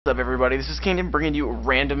up, everybody? This is Kingdom bringing you a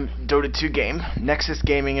random Dota 2 game. Nexus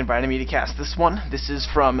Gaming invited me to cast this one. This is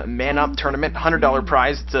from Man Up Tournament, $100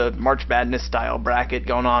 prize. It's a March Madness style bracket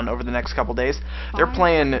going on over the next couple days. They're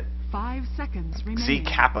playing 5 seconds Z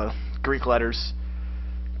Kappa, Greek letters.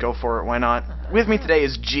 Go for it, why not? With me today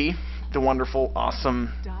is G, the wonderful,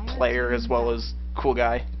 awesome player as well as cool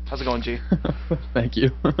guy. How's it going, G? Thank you.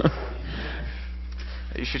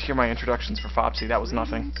 You should hear my introductions for Fopsy. That was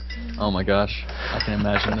nothing. Oh my gosh, I can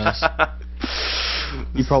imagine this.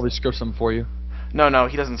 He probably scripts them for you. No,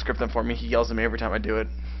 he doesn't script them for me. He yells at me every time I do it.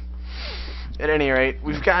 At any rate,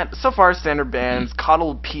 we've got, so far, standard bans.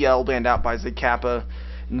 Coddle PL banned out by Z Kappa.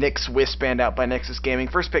 NXs banned out by Nexus Gaming.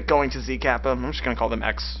 First pick going to Z Kappa. I'm just going to call them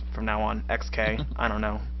X from now on. XK. I don't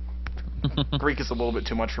know. Greek is a little bit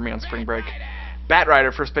too much for me on spring break.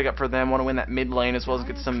 Batrider, first pick up for them. Want to win that mid lane as well as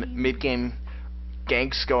get some mid-game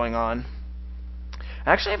ganks going on.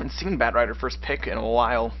 I actually haven't seen Batrider first pick in a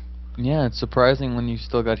while. Yeah, it's surprising when you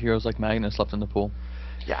still got heroes like Magnus left in the pool.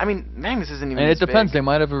 Yeah, I mean, Magnus isn't even And it depends, big. they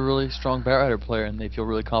might have a really strong Batrider player and they feel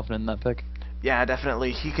really confident in that pick. Yeah,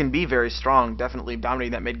 definitely. He can be very strong, definitely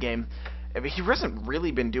dominating that mid game. He hasn't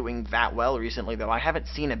really been doing that well recently, though. I haven't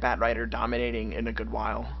seen a Batrider dominating in a good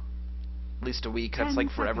while. At least a week. That's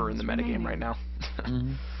like forever in the metagame right now.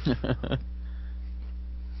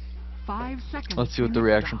 Let's see what the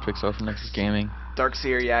reaction picks are from Nexus Gaming.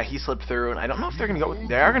 Darkseer, yeah, he slipped through, and I don't know if they're gonna go with,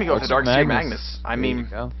 they are gonna go with the Darkseer Magnus. I mean,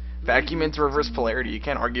 vacuum into reverse polarity, you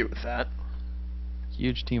can't argue with that.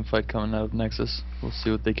 Huge team fight coming out of Nexus. We'll see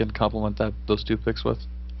what they can complement those two picks with.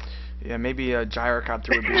 Yeah, maybe a Gyrocopter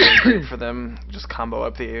would be really great for them. Just combo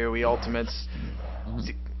up the AoE ultimates.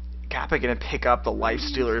 Kappa gonna pick up the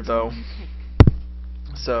Lifestealer though.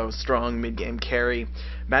 So, strong mid-game carry.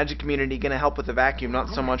 Magic Community gonna help with the vacuum, not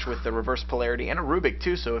so much with the reverse polarity, and a Rubik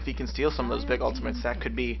too, so if he can steal some of those big ultimates, that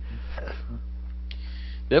could be...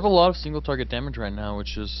 They have a lot of single target damage right now,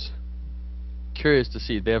 which is curious to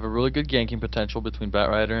see. They have a really good ganking potential between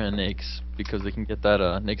Batrider and Nyx, because they can get that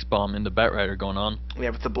Nyx bomb into Batrider going on. Yeah,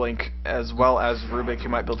 with the Blink, as well as Rubik, who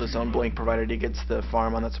might build his own Blink, provided he gets the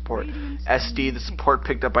farm on that support. SD, the support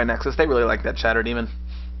picked up by Nexus, they really like that Shatter Demon.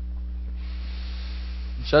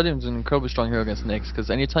 Shadow Demon's an incredibly strong hero against Nyx,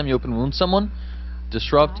 because anytime you open wound someone,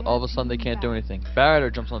 disrupt, all of a sudden they can't do anything.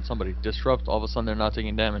 Batrider jumps on somebody, disrupt, all of a sudden they're not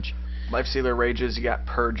taking damage. Lifestealer rages, you got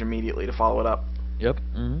Purge immediately to follow it up. Yep.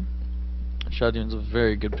 Shadow Demon's a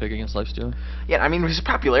very good pick against Lifestealer. Yeah, I mean, his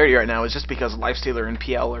popularity right now is just because Lifestealer and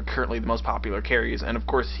PL are currently the most popular carries, and of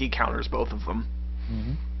course he counters both of them.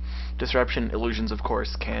 Disruption illusions, of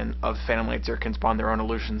course, of Phantom Lancer can spawn their own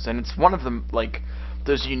illusions, and it's one of them, like,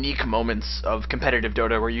 those unique moments of competitive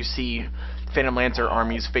Dota where you see Phantom Lancer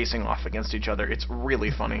armies facing off against each other. It's really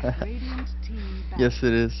funny. Yes,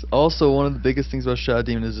 it is. Also, one of the biggest things about Shadow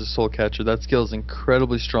Demon is his Soul Catcher. That skill is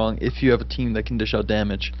incredibly strong if you have a team that can dish out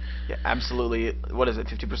damage. Yeah, absolutely. What is it,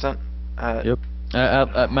 50%? Yep.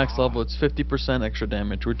 At max level, it's 50% extra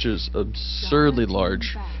damage, which is absurdly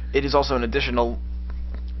large. It is also an additional...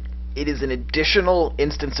 It is an additional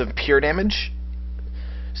instance of pure damage,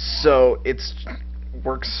 so it's...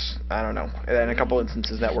 works, I don't know, in a couple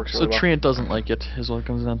instances that works really well. So Treant doesn't like it, is what it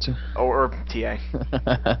comes down to. Or TA.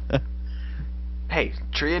 Hey,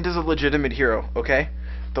 Treant is a legitimate hero, okay?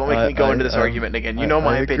 Don't make me go into this argument again. You know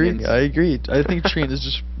my opinions. I agree. I think Treant is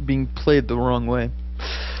just being played the wrong way.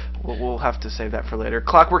 We'll have to save that for later.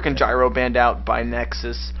 Clockwork and Gyro banned out by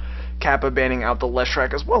Nexus. Kappa banning out the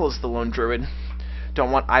Leshrac as well as the Lone Druid. Don't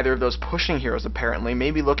want either of those pushing heroes, apparently.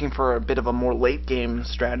 Maybe looking for a bit of a more late-game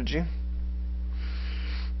strategy.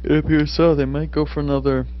 It appears so. They might go for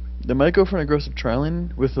another. They might go for an aggressive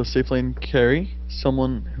tri-lane with a safe lane carry,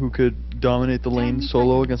 someone who could dominate the lane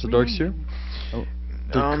solo against a Darkseer. Oh,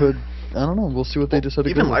 they could. I don't know. We'll see what they decide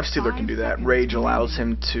to go. Even Lifestealer can do that. Rage allows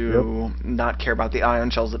him to not care about the ion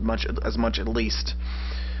shells as much at least.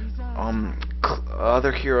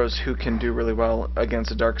 Other heroes who can do really well against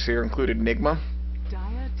a Darkseer included Nigma.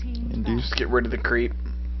 Indeed. Just get rid of the creep,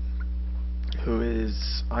 who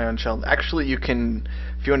is ion shelled. Actually, you can,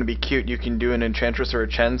 if you want to be cute, you can do an Enchantress or a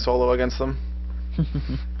Chen solo against them.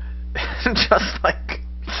 Just like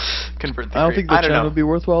convert the creep. I don't think the Chen would be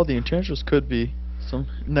worthwhile. The Enchantress could be some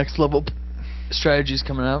next level strategies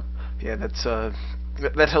coming out. Yeah,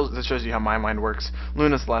 that shows you how my mind works.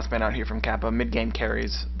 Luna's the last man out here from Kappa. Mid-game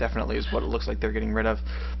carries definitely is what it looks like they're getting rid of.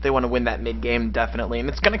 They want to win that mid-game, definitely. And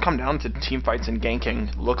it's going to come down to team fights and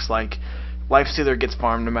ganking, looks like. Lifestealer gets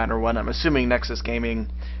farmed no matter what. I'm assuming Nexus Gaming,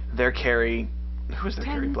 their carry... Who is their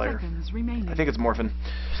carry player? I think it's Morphin.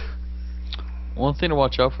 One thing to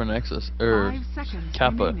watch out for Nexus, or 5 seconds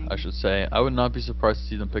Kappa, remaining. I should say. I would not be surprised to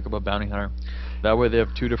see them pick up a Bounty Hunter. That way they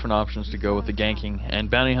have two different options to go with the ganking, and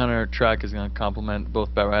Bounty Hunter track is going to complement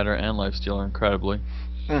both Batrider and Lifestealer incredibly.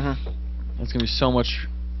 Mm-hmm. It's going to be so much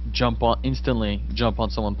instantly jump on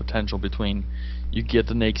someone potential between you get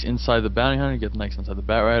the Nakes inside the Bounty Hunter, you get the Nakes inside the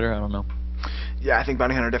Batrider, I don't know. Yeah, I think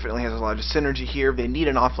Bounty Hunter definitely has a lot of synergy here. They need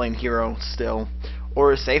an offlane hero still,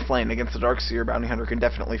 or a safe lane against the Darkseer. Bounty Hunter can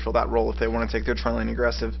definitely fill that role if they want to take their tri-lane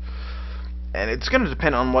aggressive. And it's going to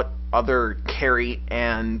depend on what other carry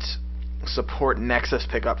and support Nexus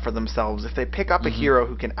pick up for themselves. If they pick up a hero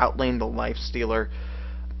who can outlane the Lifestealer,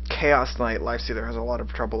 Chaos Knight Lifestealer has a lot of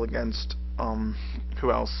trouble against,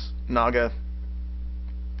 who else? Naga.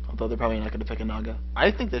 Although they're probably not going to pick a Naga.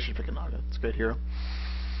 I think they should pick a Naga. It's a great hero.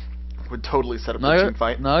 Would totally set up a team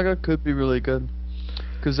fight. Naga could be really good,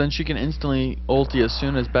 because then she can instantly ulti as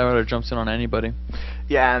soon as Batrider jumps in on anybody.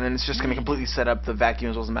 Yeah, and then it's just going to completely set up the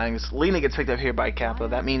vacuum as well as Magnus. Lina gets picked up here by Kappa.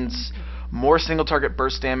 That means more single target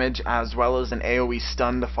burst damage as well as an AoE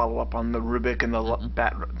stun to follow up on the Rubik and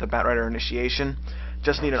the Batrider initiation.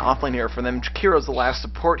 Just need an offlane hero for them. Jakiro's the last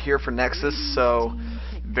support here for Nexus, so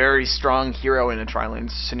very strong hero in a tri-lane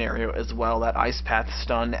scenario as well. That Ice Path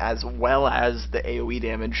stun as well as the AoE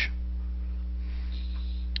damage.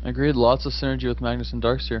 Agreed, lots of synergy with Magnus and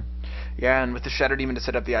Darkseer. Yeah, and with the Shattered Demon to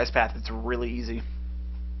set up the Ice Path, it's really easy.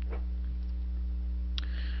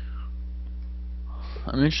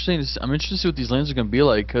 I'm interested to see what these lanes are going to be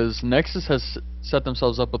like, because Nexus has set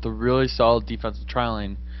themselves up with a really solid defensive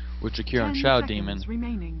tri-lane with Jakiro and Shadow Demon,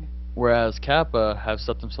 remaining. whereas Kappa have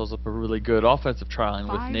set themselves up a really good offensive tri-lane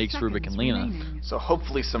with 5 Nakes, Rubik, and Lina. remaining. So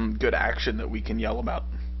hopefully some good action that we can yell about.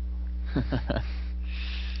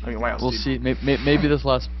 I mean, why else We'll do you- see. Maybe these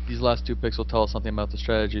last two picks will tell us something about the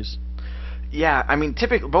strategies. Yeah, I mean,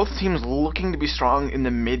 typically both teams looking to be strong in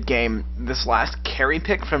the mid game. This last carry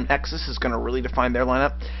pick from Nexus is going to really define their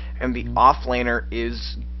lineup, and the offlaner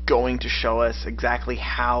is going to show us exactly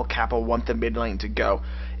how Kappa want the mid lane to go.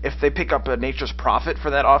 If they pick up a Nature's Prophet for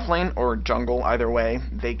that offlane, or jungle, either way,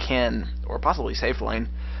 they can, or possibly safe lane.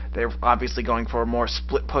 They're obviously going for a more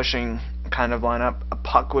split pushing kind of lineup. A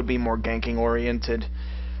Puck would be more ganking oriented.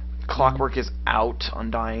 Clockwork is out.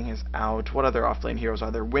 Undying is out. What other offlane heroes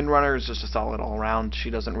are there? Windrunner is just a solid all around. She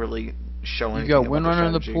doesn't really show anything. You got about Windrunner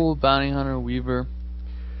in the strategy. pool, Bounty Hunter, Weaver.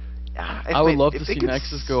 Yeah, I would love to see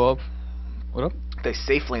Nexus go up. What up? They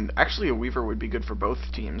safe lane. Actually, a Weaver would be good for both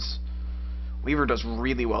teams. Weaver does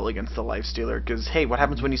really well against the Lifestealer, because, hey, what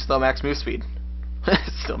happens when you still max move speed?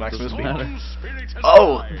 Still max move speed. Matter.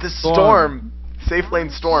 Oh, the Storm! Safe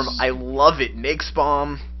lane Storm. I love it. Nyx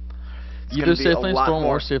Bomb. It's Either gonna be safe a lane lot Storm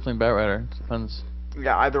more. or safe lane Batrider. Depends.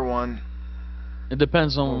 Yeah, either one. It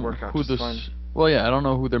depends Will on work out who just the. fine. Well, yeah, I don't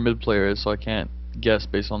know who their mid player is, so I can't guess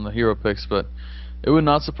based on the hero picks. But it would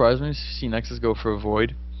not surprise me to see Nexus go for a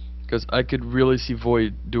Void, because I could really see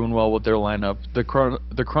Void doing well with their lineup. The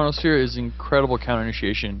Chronosphere is incredible counter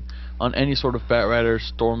initiation on any sort of Batrider,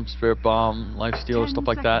 Storm, Spirit Bomb, Lifesteal, 10 stuff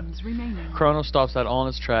like that. seconds remaining. Chrono stops that all in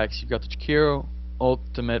its tracks. You've got the Jakiro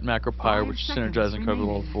ultimate Macro Pyre, 5 which seconds synergizes incredibly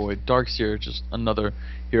well with remaining. Void. Darkseer, just another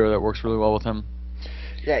hero that works really well with him.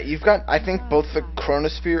 Yeah, you've got, I think, both the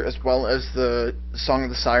Chronosphere as well as the Song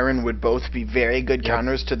of the Siren would both be very good Yep.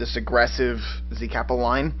 counters to this aggressive Z-Kappa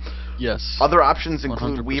line. Yes. Other options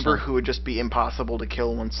include 100%. Weaver, who would just be impossible to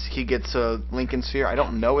kill once he gets a Lincoln Sphere. I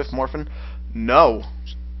don't know if Morphin... No.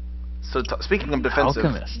 So, speaking of defensive...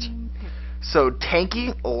 Alchemist. So,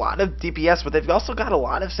 tanky, a lot of DPS, but they've also got a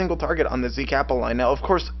lot of single target on the Z-Kappa line. Now, of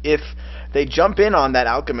course, if they jump in on that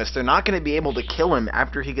Alchemist, they're not going to be able to kill him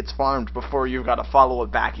after he gets farmed before you've got to follow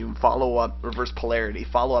up Vacuum, follow up Reverse Polarity,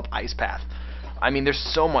 follow up Ice Path. I mean, there's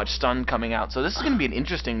so much stun coming out, so this is going to be an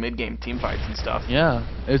interesting mid-game team fights and stuff. Yeah,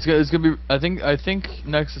 it's gonna be. I think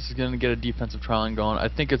Nexus is gonna get a defensive trialing going. I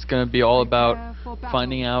think it's gonna be all about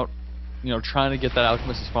finding out, trying to get that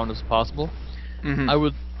Alchemist as farmed as possible. Mm-hmm.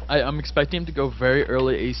 I'm expecting him to go very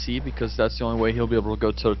early AC, because that's the only way he'll be able to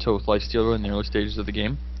go toe to toe with Lifestealer in the early stages of the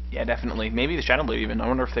game. Yeah, definitely. Maybe the Shadow Blade even. I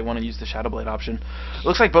wonder if they want to use the Shadow Blade option.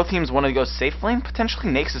 Looks like both teams want to go safe lane. Potentially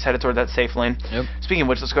Nyx is headed toward that safe lane. Yep. Speaking of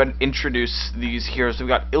which, let's go ahead and introduce these heroes. We've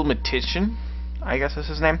got Ilmatician, I guess is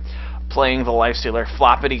his name, playing the Lifestealer.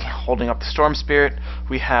 Floppity holding up the Storm Spirit.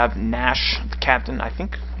 We have Nash, the captain, I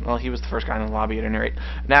think. Well, he was the first guy in the lobby at any rate.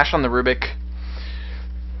 Nash on the Rubik.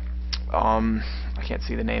 I can't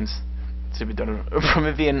see the names.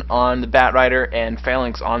 Promethean on the Batrider, and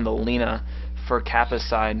Phalanx on the Lina for Kappa's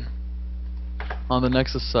side. On the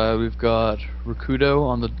Nexus side, we've got Rakudo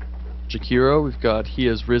on the Jakiro. We've got He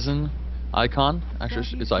Has Risen Icon. Actually,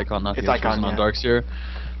 it's Icon, not It's He Has Icon, Risen on yeah. Darkseer.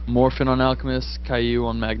 Morphin on Alchemist, Caillou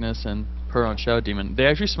on Magnus, and per on Shadow Demon. They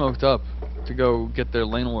actually smoked up to go get their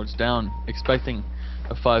lane wards down, expecting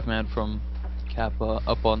a 5-man from Kappa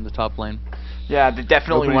up on the top lane. Yeah, they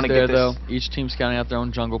definitely want to get this. Though. Each team scouting out their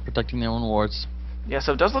own jungle, protecting their own wards. Yeah,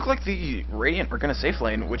 so it does look like the Radiant are going to safe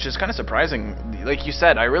lane, which is kind of surprising. Like you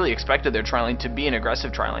said, I really expected their tri lane to be an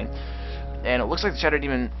aggressive tri lane. And it looks like the Shadow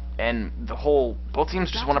Demon and both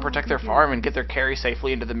teams just want to protect their farm and get their carry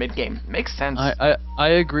safely into the mid game. Makes sense. I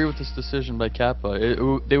agree with this decision by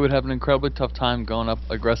Kappa. They would have an incredibly tough time going up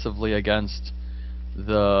aggressively against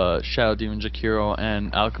the Shadow Demon, Jakiro,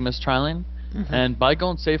 and Alchemist tri lane. And by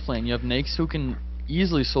going safe lane, you have Nakes who can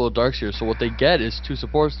easily solo Darkseer, so what they get is 2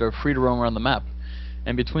 supports that are free to roam around the map.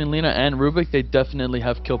 And between Lina and Rubik, they definitely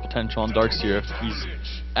have kill potential on Darkseer. If he's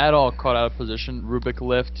at all caught out of position, Rubik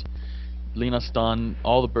lift, Lina stun,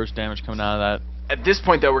 all the burst damage coming out of that. At this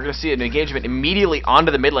point, though, we're going to see an engagement immediately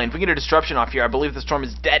onto the mid lane. If we get a disruption off here, I believe the Storm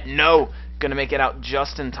is dead. No! Going to make it out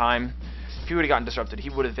just in time. If he would have gotten disrupted, he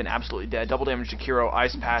would have been absolutely dead. Double damage to Kiro,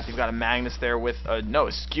 Ice Path. You've got a Magnus there with a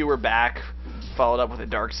Skewer back, followed up with a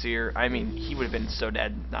Darkseer. I mean, he would have been so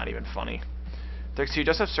dead, not even funny. Darkseer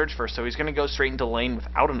does have Surge first, so he's going to go straight into lane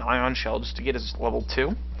without an Ion Shell just to get his level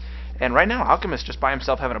 2. And right now, Alchemist just by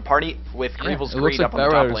himself having a party with Greevil's Greed up on the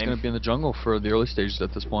top lane. It looks like Batrider's going to be in the jungle for the early stages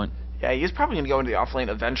at this point. Yeah, he's probably going to go into the off lane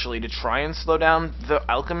eventually to try and slow down the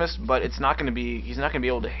Alchemist, but it's not going to be. He's not going to be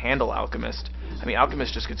able to handle Alchemist. I mean,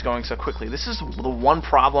 Alchemist just gets going so quickly. This is the one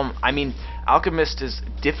problem. I mean, Alchemist is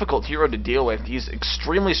a difficult hero to deal with. He's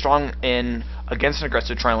extremely strong against an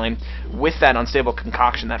aggressive tri lane with that unstable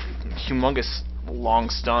concoction, that humongous long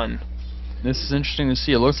stun. This is interesting to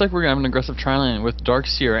see. It looks like we're going to have an aggressive tri lane with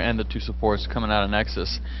Darkseer and the 2 supports coming out of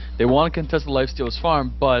Nexus. They want to contest the lifesteal's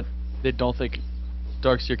farm, but they don't think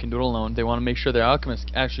Darkseer can do it alone. They want to make sure their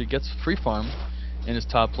Alchemist actually gets free farm in his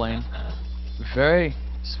top lane. Very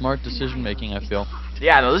smart decision making, I feel.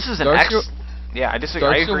 Yeah, no, this is an Yeah, I disagree.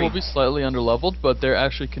 I agree. Darkseer will be slightly underleveled, but they're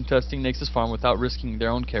actually contesting Nexus farm without risking their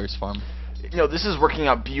own carry's farm. You know, this is working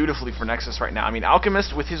out beautifully for Nexus right now. I mean,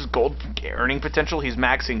 Alchemist, with his gold earning potential, he's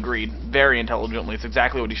maxing Greed very intelligently. It's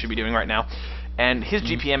exactly what he should be doing right now. And his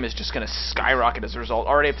GPM is just going to skyrocket as a result.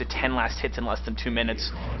 Already up to 10 last hits in less than 2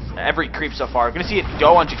 minutes. Every creep so far. We're going to see it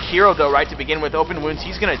go on Jakiro, though, right to begin with. Open wounds.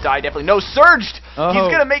 He's going to die, definitely. No, Surged! Oh. He's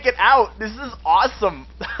going to make it out. This is awesome.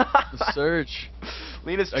 The Surge.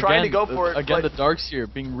 Lina's trying to go for it. Again, the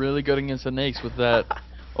Darkseer being really good against the Nakes with that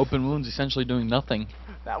open wounds essentially doing nothing.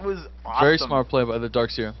 That was awesome. Very smart play by the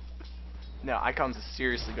Darkseer. No, Icon's a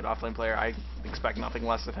seriously good offlane player. I expect nothing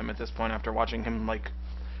less of him at this point after watching him, like,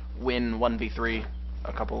 win 1v3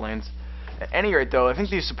 a couple lanes. At any rate, though, I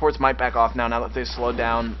think these supports might back off now that they've slowed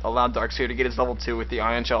down, allowed Darkseer to get his level 2 with the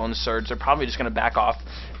Ion Shell and Surge. They're probably just going to back off,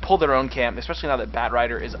 pull their own camp, especially now that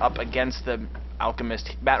Batrider is up against the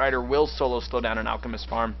Alchemist. Batrider will solo slow down an Alchemist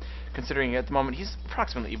farm, considering at the moment he's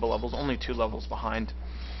approximately Evil levels, only 2 levels behind.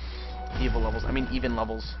 Even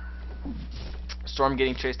levels. Storm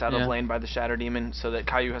getting chased out of lane by the Shadow Demon so that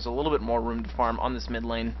Caillou has a little bit more room to farm on this mid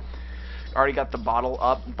lane. Already got the bottle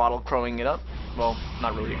up, bottle crowing it up. Well,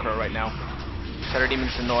 not really a crow right now. Shadow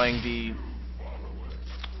Demon's annoying the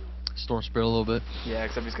Storm Spirit a little bit. Yeah,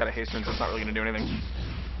 except he's got a haste, so it's not really going to do anything.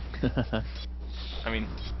 I mean,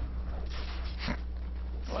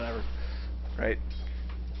 whatever. Right?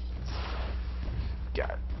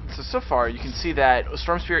 God. So far, you can see that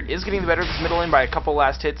Storm Spirit is getting the better of this middle lane by a couple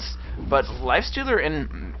last hits, but Lifestealer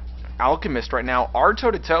and Alchemist right now are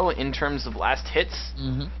toe-to-toe in terms of last hits.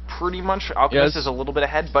 Pretty much. Alchemist is a little bit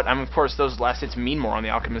ahead, but of course those last hits mean more on the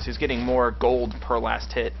Alchemist. He's getting more gold per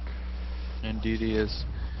last hit. Indeed he is.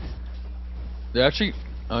 They actually,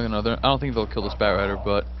 I don't think they'll kill this Batrider,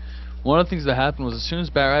 but one of the things that happened was as soon as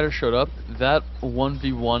Batrider showed up, that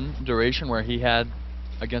 1v1 duration where he had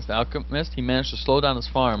against the Alchemist, he managed to slow down his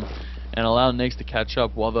farm and allow Nyx to catch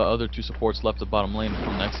up while the other 2 supports left the bottom lane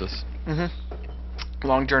from Nexus.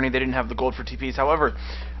 Long journey, they didn't have the gold for TPs. However,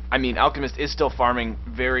 I mean, Alchemist is still farming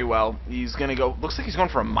very well. He's going to go, looks like he's going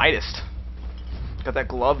for a Midas. Got that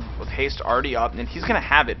glove with haste already up, and he's going to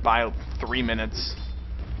have it by 3 minutes.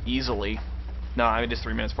 Easily. No, I mean, just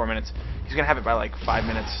 3 minutes, 4 minutes. He's going to have it by like 5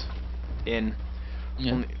 minutes in.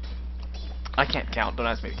 Yeah. I can't count, don't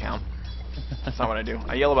ask me to count. That's not what I do.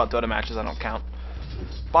 I yell about Dota matches, I don't count.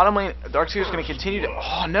 Bottom lane, Darkseer is going to continue to...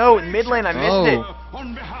 Oh no, in mid lane I missed it!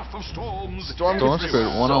 On behalf of Storm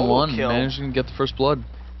Spirit, one-on-one, managing to get the first blood.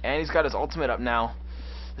 And he's got his ultimate up now.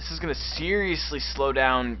 This is going to seriously slow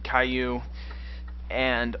down Caillou.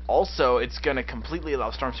 And also, it's going to completely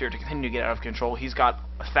allow Storm Spirit to continue to get out of control. He's got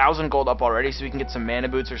 1,000 gold up already, so he can get some mana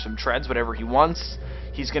boots or some treads, whatever he wants.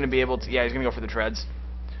 He's going to be able to... Yeah, he's going to go for the treads.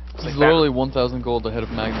 He's literally 1,000 gold ahead of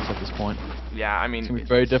Magnus at this point. Yeah, I mean... It's going to be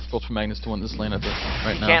very difficult for Magnus to win this lane at this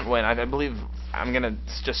right now. He can't win. I believe... I'm going to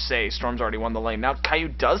just say Storm's already won the lane. Now, Caillou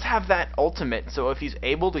does have that ultimate, so if he's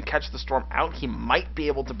able to catch the Storm out, he might be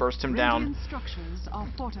able to burst him down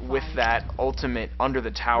with that ultimate under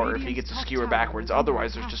the tower if he gets a skewer backwards.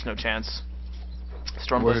 Otherwise, there's just no chance.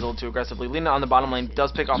 Storm plays a little too aggressively. Lina on the bottom lane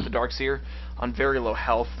does pick off the Darkseer on very low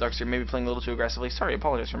health. Darkseer maybe playing a little too aggressively. Sorry, I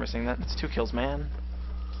apologize for missing that. It's 2 kills, man.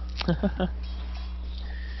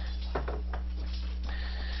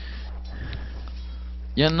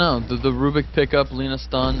 Yeah, no, the Rubik pickup, Lina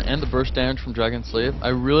stun, and the burst damage from Dragon Slave. I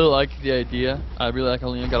really like the idea. I really like how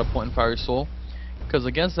Lina got a point in Fiery Soul. Because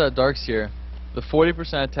against that Darkseer, the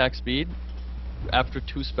 40% attack speed after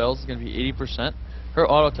 2 spells is going to be 80%. Her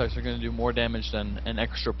auto attacks are going to do more damage than an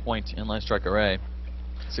extra point in Line Strike Array.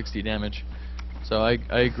 60 damage. So I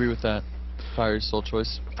agree with that Fiery Soul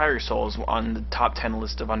choice. Fiery Soul is on the top 10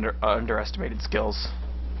 list of underestimated skills.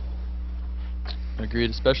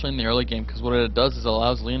 Agreed, especially in the early game, because what it does is it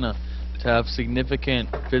allows Lina to have significant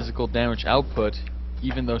physical damage output,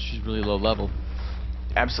 even though she's really low level.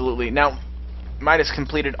 Absolutely. Now, Midas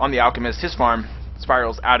completed on the Alchemist. His farm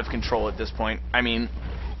spirals out of control at this point. I mean,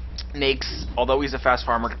 Nakes, although he's a fast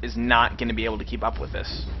farmer, is not going to be able to keep up with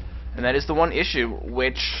this. And that is the one issue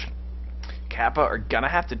which Kappa are going to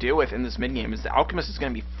have to deal with in this mid game, is the Alchemist is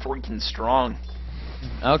going to be freaking strong.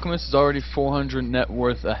 Alchemist is already 400 net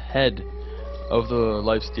worth ahead of the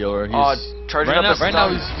Lifestealer. He's charging right up now, right now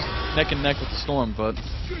he's neck and neck with the Storm, but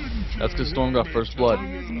that's because Storm got first blood.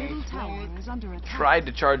 Tried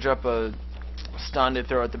to charge up a stun to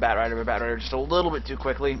throw at the Batrider, but Batrider just a little bit too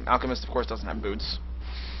quickly. Alchemist, of course, doesn't have boots.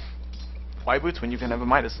 Why boots when you can have a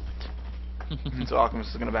Midas? So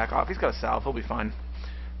Alchemist is going to back off. He's got a salve. He'll be fine.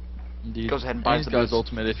 Indeed. Goes ahead and buys the got boots. his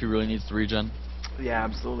ultimate if he really needs to regen. Yeah,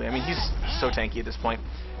 absolutely. I mean, he's so tanky at this point.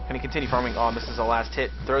 Can he continue farming? Oh, misses the last hit.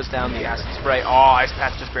 Throws down the acid spray. Oh, Ice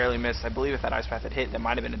Path just barely missed. I believe if that Ice Path had hit, that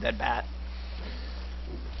might have been a dead bat.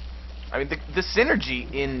 I mean, the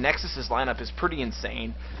synergy in Nexus's lineup is pretty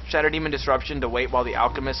insane. Shadow Demon Disruption to wait while the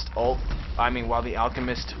Alchemist while the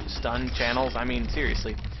Alchemist stun channels. I mean,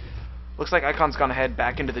 seriously. Looks like Icon's gone ahead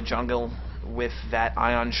back into the jungle with that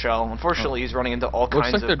Ion Shell. Unfortunately, he's running into all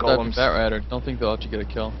kinds of golems. Batrider. Don't think they'll let you get a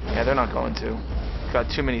kill. Yeah, they're not going to.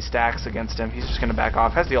 Got too many stacks against him. He's just going to back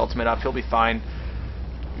off. Has the ultimate up. He'll be fine.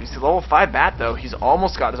 He's a level 5 bat, though. He's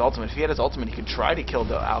almost got his ultimate. If he had his ultimate, he could try to kill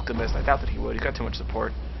the Alchemist. I doubt that he would. He's got too much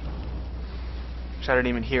support. Shadow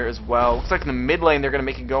Demon here as well. Looks like in the mid lane they're going to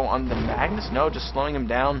make it go on the Magnus. No, just slowing him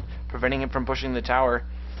down, preventing him from pushing the tower.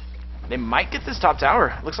 They might get this top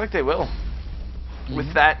tower. Looks like they will.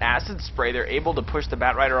 With that acid spray, they're able to push the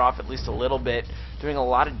Batrider off at least a little bit, doing a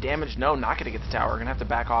lot of damage. No, not going to get the tower. Going to have to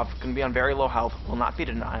back off. Going to be on very low health. Will not be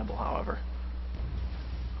deniable, however.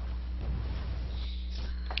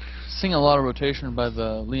 Seeing a lot of rotation by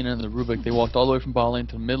the Lina and the Rubik. They walked all the way from bot lane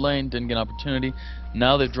to mid lane, didn't get an opportunity.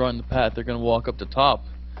 Now they've drawn the path. They're going to walk up the top.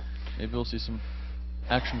 Maybe we'll see some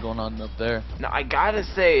action going on up there. Now, I gotta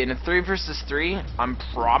say, in a 3 versus 3, I'm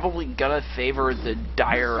probably gonna favor the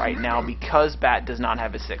Dire right now because Bat does not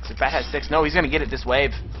have a 6. If Bat has 6, no, he's gonna get it this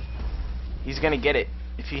wave. He's gonna get it.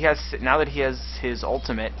 If he has, now that he has his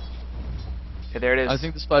ultimate, okay, there it is. I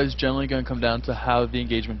think this fight is generally going to come down to how the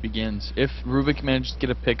engagement begins. If Rubik manages to get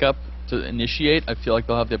a pickup to initiate, I feel like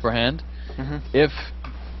they'll have the upper hand. If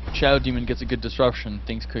Shadow Demon gets a good disruption,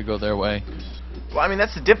 things could go their way. Well, I mean,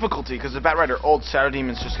 that's the difficulty, because if Batrider ult, Shadow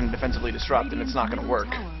Demon's just going to defensively disrupt, and it's not going to work.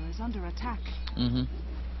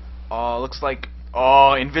 Oh, looks like...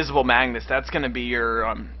 Oh, Invisible Magnus. That's going to be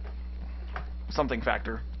your, something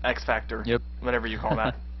factor. X factor. Yep. Whatever you call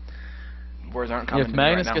that. Words aren't coming if to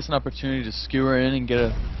Magnus me right gets an opportunity to skewer in and get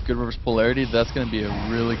a good reverse polarity, that's going to be a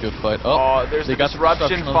really good fight. Oh, there's the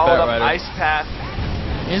disruption, followed up Ice Path.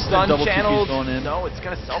 Instant double channeled. TP going in. No, it's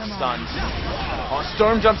going to self-stun. Oh,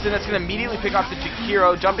 Storm jumps in. That's going to immediately pick off the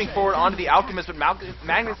Jakiro, jumping forward onto the Alchemist, but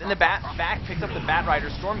Magnus in the back picks up the Batrider.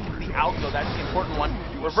 Storm gets the Alco. That's the important one.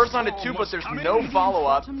 Reverse onto 2, but there's no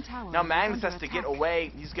follow-up. Now Magnus has to get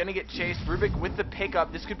away. He's going to get chased. Rubik with the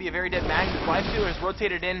pickup. This could be a very dead Magnus. Lifestealer has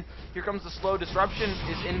rotated in. Here comes the slow disruption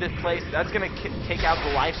is into place. That's going to take out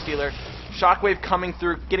the Lifestealer. Shockwave coming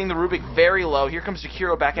through, getting the Rubik very low. Here comes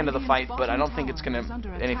Jakiro back into the fight, but I don't think it's gonna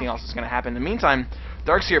anything else is gonna happen. In the meantime,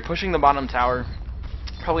 Darkseer pushing the bottom tower.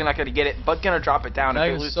 Probably not gonna get it, but gonna drop it down.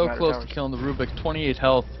 Magnus is so close to killing the Rubik. 28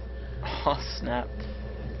 health. Oh snap!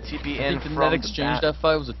 TP in I think the from net the exchange bat. that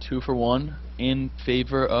fight was a 2-for-1 in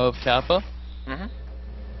favor of Kappa.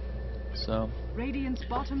 So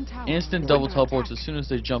instant double teleports as soon as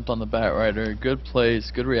they jumped on the Batrider. Good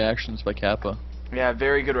plays, good reactions by Kappa. Yeah,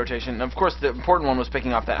 very good rotation. And of course, the important one was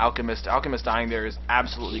picking off that Alchemist. Alchemist dying there is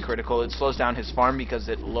absolutely critical. It slows down his farm because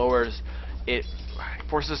it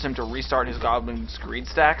forces him to restart his Goblin's greed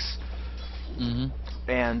stacks.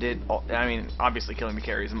 And I mean, obviously killing the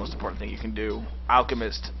carry is the most important thing you can do.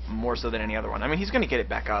 Alchemist, more so than any other one. I mean, he's going to get it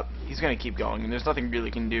back up. He's going to keep going, and there's nothing really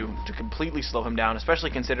you can do to completely slow him down,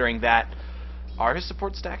 especially considering that, are his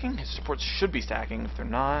supports stacking? His supports should be stacking. If they're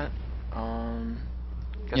not,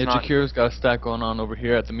 yeah, Jakiro's got a stack going on over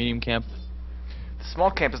here at the medium camp. The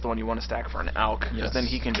small camp is the one you want to stack for an Alch, because then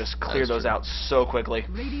he can just clear those out so quickly.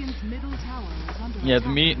 Yeah,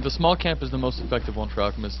 the small camp is the most effective one for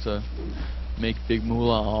Alchemist to make big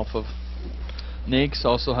moolah off of. Nix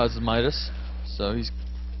also has his Midas, so he's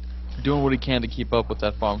doing what he can to keep up with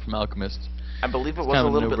that farm from Alchemist. I believe it was a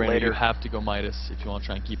little bit later. You have to go Midas if you want to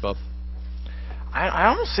try and keep up. I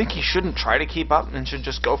almost think he shouldn't try to keep up and should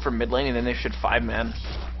just go for mid lane, and then they should 5-man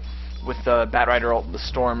with the Batrider ult, the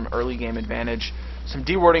Storm early game advantage. Some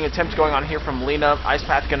dewarding attempts going on here from Lina. Ice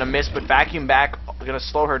Path's gonna miss, but vacuum back gonna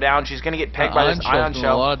slow her down. She's gonna get pegged by this Ion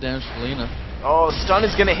Shell. A lot of damage to Lina. Oh, stun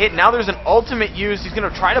is gonna hit. Now there's an ultimate used. He's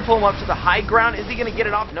gonna try to pull him up to the high ground. Is he gonna get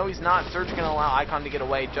it off? No, he's not. Surge gonna allow Icon to get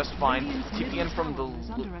away just fine. TP in from the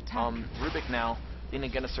Rubik now. Lina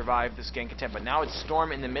gonna survive this gank attempt, but now it's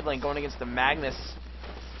Storm in the mid lane going against the Magnus.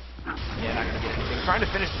 Yeah, not gonna get anything. Trying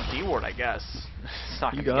to finish the D-ward, I guess. It's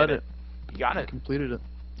not gonna get it. You got it. Completed it.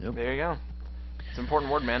 Yep. There you go. It's an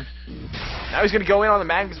important word, man. Now he's gonna go in on the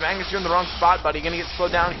Magnus. Magnus, you're in the wrong spot, buddy. You're gonna get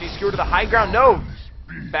slowed down. Can you skewer to the high ground? No!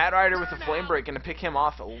 Batrider with the Flame Break, gonna pick him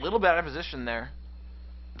off. A little bit out of position there.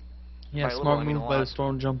 Yeah, smart move by the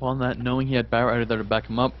Storm, jump on that, knowing he had Batrider there to back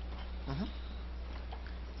him up.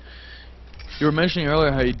 You were mentioning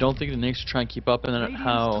earlier how you don't think the Nix should try and keep up, and then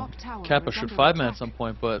how Kappa should 5-man at some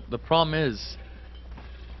point, but the problem is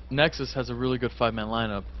Nexus has a really good 5-man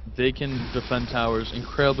lineup. They can defend towers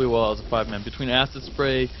incredibly well as a 5-man. Between Acid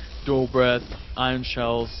Spray, Dual Breath, Ion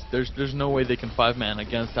Shells, there's no way they can 5-man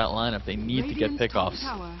against that lineup. They need to get pickoffs.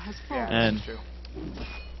 And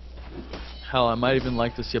hell, I might even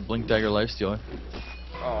like to see a Blink Dagger Lifestealer.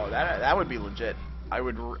 Oh, that would be legit.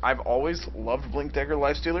 I've always loved Blink Dagger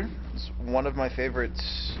Lifestealer. It's one of my favorite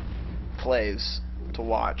plays to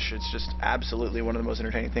watch. It's just absolutely one of the most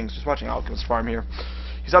entertaining things. Just watching Alchemist farm here.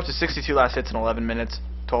 He's up to 62 last hits in 11 minutes,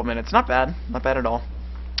 12 minutes. Not bad. Not bad at all.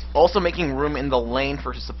 Also making room in the lane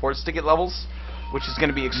for his supports to get levels, which is going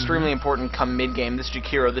to be extremely important come mid-game. This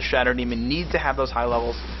Jakiro, this Shadow Demon, needs to have those high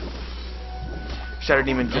levels. Shadow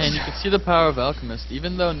Demon just... And you can see the power of Alchemist.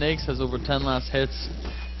 Even though Naix has over 10 last hits,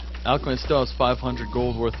 Alchemist still has 500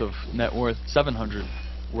 gold worth of net worth, 700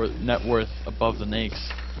 net worth above the Naix.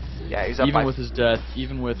 Yeah, he's up even with his death,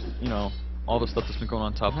 even with, you know, all the stuff that's been going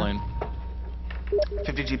on top lane.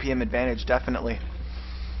 50 GPM advantage, definitely.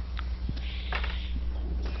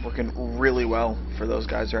 Working really well for those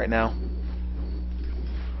guys right now.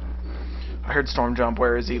 I heard Storm jump.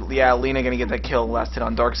 Where is he? Yeah, Lina gonna get that kill. Last hit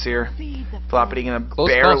on Darkseer. Floppity gonna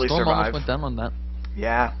barely Storm survive. Almost went down on that.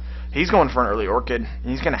 Yeah, he's going for an early Orchid.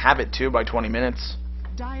 He's gonna have it too by 20 minutes.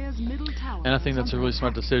 And I think that's a really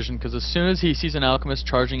smart decision, because as soon as he sees an Alchemist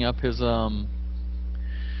charging up his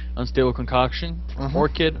unstable concoction,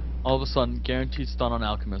 Orchid, all of a sudden guaranteed stun on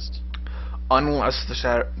Alchemist. Unless the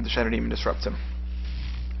Shadow Demon disrupts him.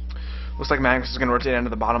 Looks like Magnus is going to rotate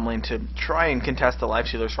into the bottom lane to try and contest the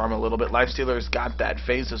Lifestealer's farm a little bit. Lifestealer's got that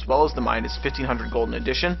phase as well as the Mind. Is 1,500 gold in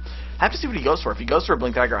addition. Have to see what he goes for. If he goes for a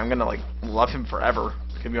Blink Dagger, I'm going to like love him forever.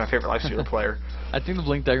 He's going to be my favorite Lifestealer player. I think the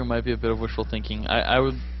Blink Dagger might be a bit of wishful thinking. I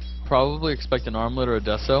would probably expect an Armlet or a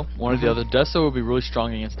Deso. One or the other. Deso would be really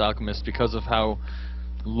strong against Alchemist because of how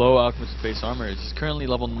low Alchemist's base armor is. He's currently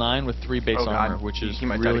level 9 with 3 base armor, which is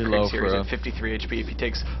really low for he's at 53 HP if he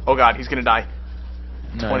takes... Oh god, he's going to die.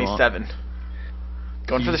 27.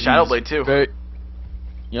 Going for the Shadow Blade too.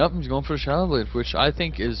 Yep, he's going for the Shadow Blade, which I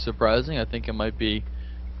think is surprising. I think it might be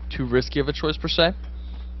too risky of a choice per se.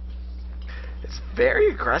 It's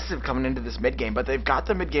very aggressive coming into this mid game, but they've got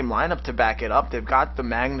the mid game lineup to back it up. They've got the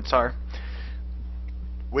Magnetar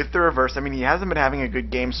with the reverse. I mean, he hasn't been having a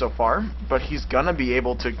good game so far, but he's gonna be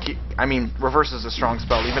able to keep. I mean, reverse is a strong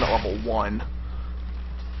spell even at level 1.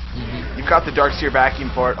 You've got the Darkseer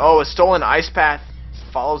backing for it. Oh, a stolen Ice Path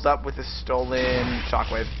follows up with a stolen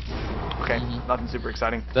Shockwave. Okay, nothing super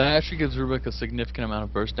exciting. That actually gives Rubik a significant amount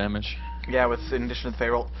of burst damage. Yeah, with in addition to the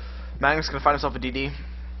Feyrolt. Magnus gonna find himself a DD.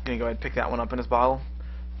 Gonna go ahead and pick that one up in his bottle.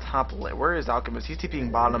 Top lane. Where is Alchemist? He's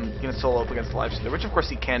TPing bottom. He's gonna solo up against the Lifestealer, which of course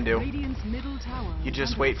he can do. You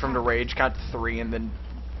just wait for him to rage, count to 3, and then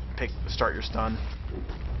start your stun.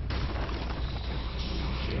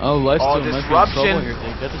 Oh, Lifesteal might be in disruption. trouble here.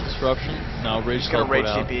 They get the disruption. No, Rage He's gonna teleport rage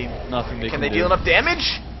out. TP. Nothing they Can can they do. deal enough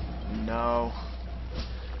damage? No.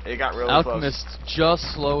 It got really Alchemist close. just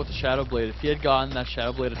slow with the Shadow Blade. If he had gotten that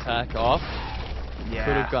Shadow Blade attack off, could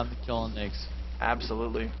Yeah. have gotten the kill on Nyx.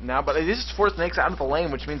 Absolutely. Now, but it is forced Nyx out of the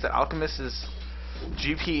lane, which means that Alchemist's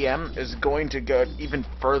GPM is going to go even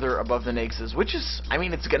further above the Nyx's, which is, I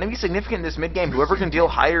mean, it's going to be significant in this mid game. Whoever can deal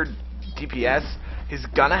higher DPS is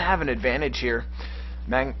going to have an advantage here.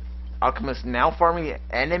 Alchemist now farming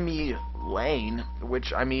the enemy lane,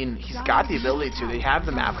 which, I mean, he's got the ability to. They have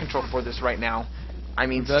the map control for this right now. I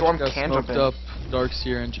mean, Storm can jump in. Up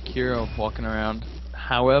Darkseer and Jakiro walking around.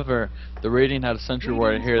 However, the Radiant had a Sentry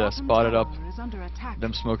Warrior here that spotted up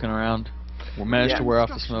them smoking around. We managed to wear off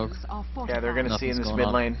the smoke. Yeah, they're going to see in this mid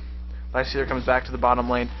on. lane. Lifestealer comes back to the bottom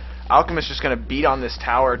lane. Alchemist just going to beat on this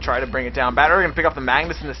tower, try to bring it down. Battery going to pick up the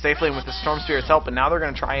Magnus in the safe lane with the Storm Spirit's help, but now they're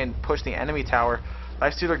going to try and push the enemy tower.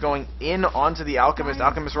 Lifestealer going in onto the Alchemist.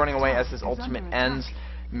 Alchemist running away as his ultimate ends.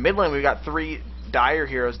 Mid lane, we've got 3 Dire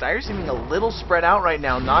heroes. Dire seeming a little spread out right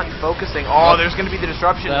now, not focusing. Oh, there's going to be the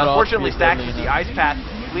disruption. Unfortunately, Stacks with the Ice Path.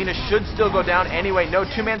 Lina should still go down anyway. No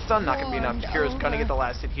 2-man stun, not going to be enough. Jakira's going to get the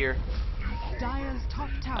last hit here.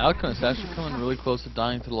 Alchemist actually coming really close to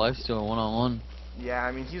dying to the Lifestealer one-on-one. Yeah,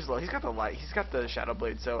 I mean, he's low. He's got the Shadow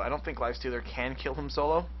Blade, so I don't think Lifestealer can kill him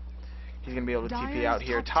solo. He's going to be able to TP out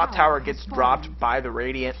here. Top tower gets dropped by the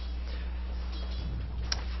Radiant.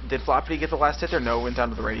 Did Floppity get the last hit there? No, went down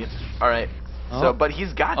to the Radiant. Alright. So, but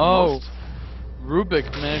he's got most. Rubik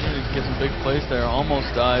managing to get some big plays there.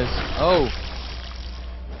 Almost dies. Oh,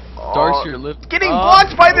 Darkseer lived. Getting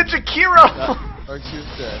blocked by the Jakiro! Darkseer's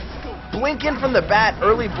dead. Blink in from the bat.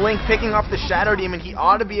 Early blink, picking off the Shadow Demon. He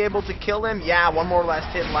ought to be able to kill him. Yeah, one more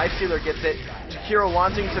last hit. Lifestealer gets it. Jakiro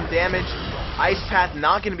launching some damage. Ice Path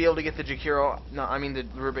not going to be able to get the Jakiro. No, I mean the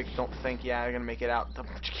Rubik don't think, yeah, they're going to make it out. The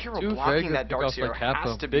Jakiro blocking that Darkseer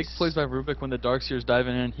has to be... Big plays by Rubik when the Darkseer's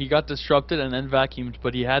diving in. He got disrupted and then vacuumed,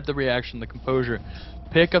 but he had the reaction, the composure.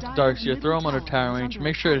 Pick up the Darkseer, throw him under tower range,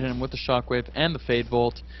 make sure to hit him with the Shockwave and the Fade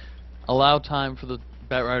Bolt. Allow time for the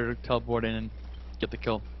Batrider to teleport in and get the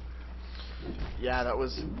kill. Yeah, that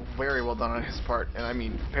was very well done on his part, and I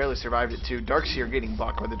mean, barely survived it too. Darkseer getting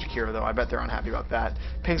blocked by the Jakiro though, I bet they're unhappy about that.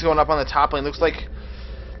 Ping's going up on the top lane, looks like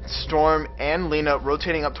Storm and Lina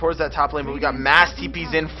rotating up towards that top lane, but we got mass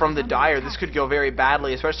TPs in from the Dire. This could go very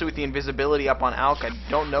badly, especially with the invisibility up on Alk. I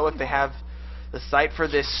don't know if they have the sight for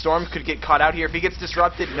this. Storm could get caught out here. If he gets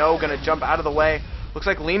disrupted, no, gonna jump out of the way. Looks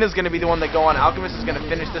like Lina's going to be the one that go on. Alchemist is going to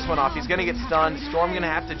finish this one off. He's going to get stunned. Storm going to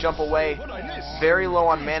have to jump away. Very low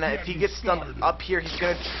on mana. If he gets stunned up here, he's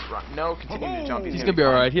going to try. No, continue to jump. He's going to be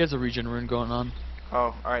alright. He has a regen rune going on.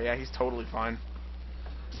 Oh, alright, yeah, he's totally fine.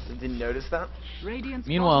 Didn't notice that.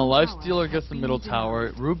 Meanwhile, Lifestealer gets the middle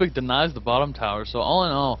tower. Rubik denies the bottom tower. So all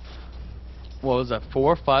in all, what was that,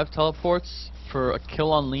 4 or 5 teleports for a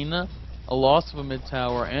kill on Lina, a loss of a mid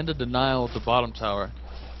tower, and a denial of the bottom tower.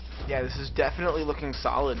 Yeah, this is definitely looking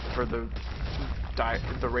solid for the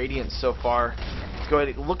Radiant so far. Let's go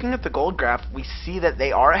ahead. Looking at the gold graph, we see that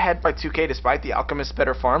they are ahead by 2k despite the Alchemist's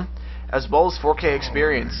better farm, as well as 4k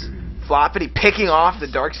experience. Floppity picking off the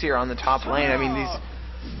Darkseer on the top lane. I mean, these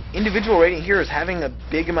individual Radiant heroes having a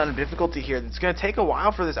big amount of difficulty here. It's going to take a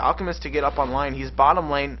while for this Alchemist to get up online. He's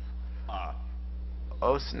bottom lane.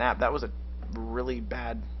 Oh snap, that was a really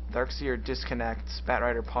bad... Darkseer disconnects,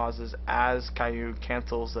 Batrider pauses as Caillou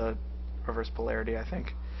cancels a reverse polarity, I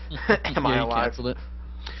think. Am I alive? It.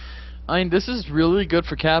 I mean, this is really good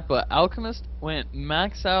for Kappa. Alchemist went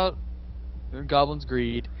max out Goblin's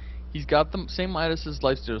Greed. He's got the same Midas as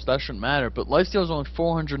Lifesteal, so that shouldn't matter. But Lifesteal is only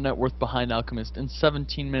 400 net worth behind Alchemist in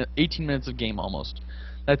 18 minutes of game almost.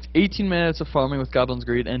 That's 18 minutes of farming with Goblin's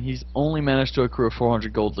Greed, and he's only managed to accrue a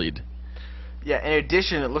 400 gold lead. Yeah, in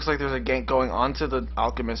addition, it looks like there's a gank going onto the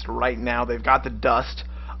Alchemist right now. They've got the dust.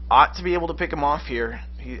 Ought to be able to pick him off here.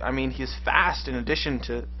 I mean, he's fast in addition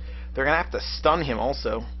to... They're going to have to stun him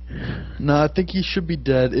also. No, I think he should be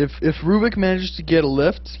dead. If Rubik manages to get a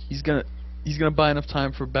lift, he's gonna buy enough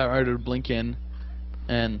time for Batrider to blink in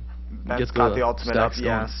and get the ultimate up,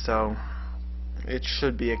 yeah, so... It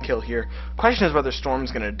should be a kill here. Question is whether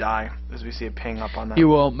Storm's going to die, as we see a ping up on that. He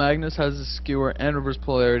will. Magnus has a skewer and reverse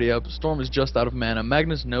polarity up. Storm is just out of mana.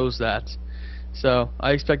 Magnus knows that. So,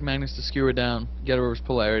 I expect Magnus to skewer down, get a reverse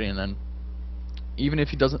polarity, and then... Even if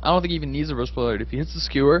he doesn't... I don't think he even needs a reverse polarity. If he hits the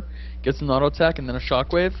skewer, gets an auto attack, and then a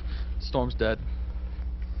shockwave, Storm's dead.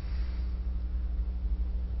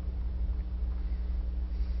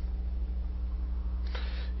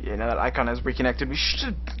 Yeah, now that Icon has reconnected, we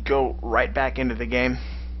should go right back into the game.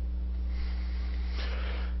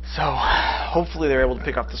 So, hopefully they're able to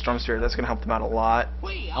pick up the Storm Spirit. That's going to help them out a lot.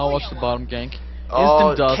 I'll watch the bottom gank. Oh,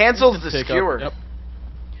 Instant dub, cancels instant the pickup. skewer. Yep.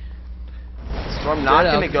 Storm not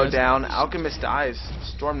Dead going to go Alchemist. down. Alchemist dies.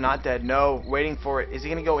 Storm not dead. No, waiting for it. Is he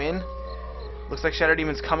going to go in? Looks like Shadow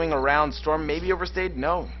Demon's coming around. Storm maybe overstayed.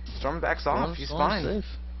 No. Storm backs off. He's Storm's fine. safe.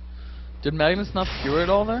 Did Magnus not skewer it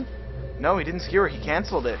all there? No, he didn't skewer. He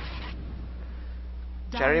canceled it.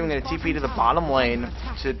 Shadow Demon going to TP to the bottom lane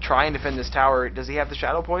to try and defend this tower. Does he have the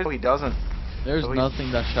Shadow Poise? No, he doesn't. There's So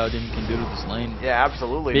nothing that Shadow Demon can do to this lane. Yeah,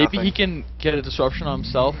 absolutely Maybe nothing. he can get a disruption on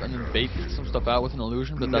himself and then bait some stuff out with an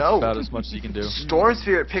illusion, but that's No. about as much as he can do. Storm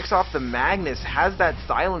Spirit picks off the Magnus, has that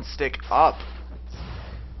silence stick up.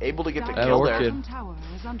 Able to get the That kill Orchid. there. Tower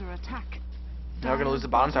is under attack. Now we're going to lose the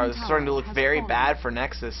bottom tower. This is starting to look very bad for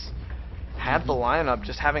Nexus. Had the lineup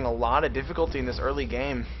just having a lot of difficulty in this early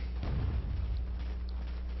game.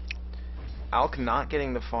 Alk not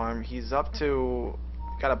getting the farm. He's up to...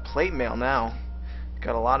 got a plate mail now.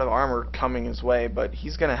 Got a lot of armor coming his way, but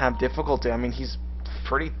he's going to have difficulty. I mean, he's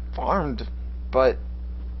pretty farmed, but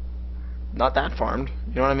not that farmed.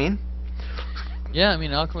 You know what I mean? Yeah, I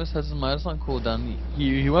mean, Alchemist has his Midas on cooldown.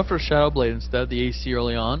 He went for a Shadow Blade instead of the AC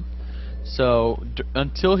early on. So,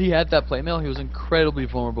 until he had that plate mail, he was incredibly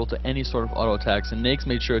vulnerable to any sort of auto attacks, and Nakes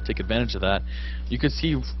made sure to take advantage of that. You could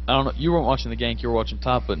see, I don't know, you weren't watching the gank, you were watching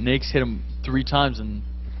top, but Nakes hit him 3 times and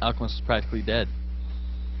Alchemist was practically dead.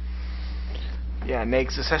 Yeah,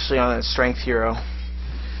 Nakes, especially on a strength hero.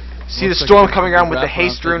 See the Looks like Storm he's coming gonna around with the wrap around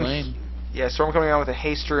haste mid rune. lane. Yeah, Storm coming around with a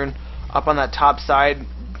haste rune up on that top side.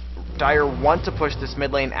 Dire want to push this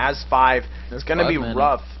mid lane as 5. It's going to be 5 mana.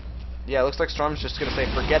 rough. Yeah, it looks like Storm's just going to say,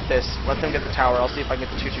 forget this. Let them get the tower. I'll see if I can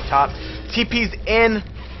get the 2-2 top. TP's in.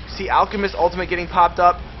 See Alchemist ultimate getting popped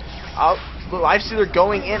up. The Lifestealer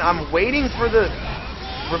going in. I'm waiting for the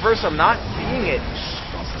reverse. I'm not seeing it.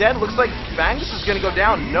 Instead, looks like Magnus is going to go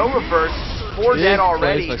down. No reverse. 4 Big dead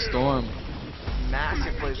already. plays by Storm.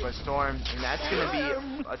 Massive plays by Storm. And that's going to be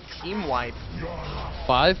a team wipe.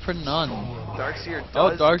 5 for none. Darkseer Oh,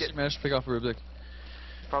 does Darkseer get... managed to pick off Rubik.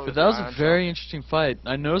 probably But that was the a iron very interesting fight.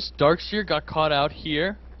 I noticed Darkseer got caught out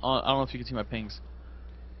here. I don't know if you can see my pings.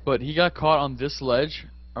 But he got caught on this ledge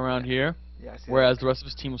around here, shot. Yeah, I see whereas the rest of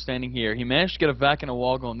his team was standing here. He managed to get a vac and a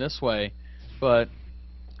wall going this way, but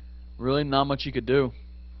really not much he could do.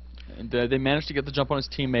 And they managed to get the jump on his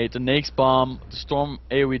teammate. The Nake's bomb, the Storm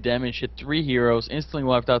AoE damage hit 3 heroes, instantly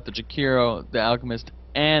wiped out the Jakiro, the Alchemist,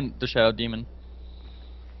 and the Shadow Demon.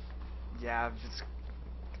 that. Yeah, it's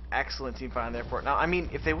excellent team fight on their part. Now, I mean,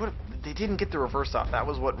 if they didn't get the reverse off. That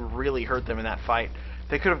was what really hurt them in that fight.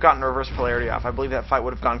 They could have gotten reverse polarity off. I believe that fight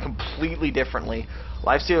would have gone completely differently.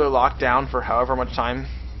 Lifestealer locked down for however much time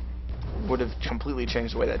would have completely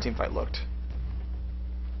changed the way that team fight looked.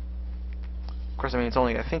 Of course, I mean, it's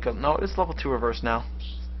only, I think, no, it's level 2 reverse now.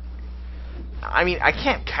 I mean, I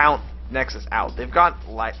can't count Nexus out. They've got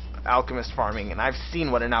Alchemist farming, and I've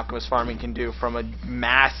seen what an Alchemist farming can do from a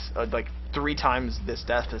mass, like 3 times this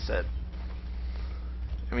deficit.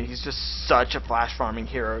 I mean, he's just such a flash farming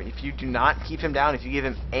hero. If you do not keep him down, if you give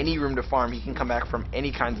him any room to farm, he can come back from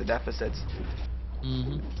any kinds of deficits.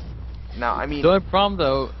 Now, I mean... The only problem,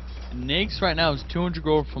 though, Nakes right now is 200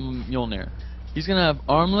 gold from Mjolnir. He's going to have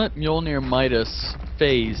Armlet, Mjolnir, Midas,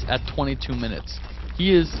 phase at 22 minutes.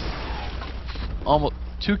 He is almost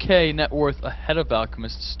 2k net worth ahead of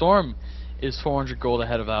Alchemist. Storm is 400 gold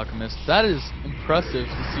ahead of Alchemist. That is impressive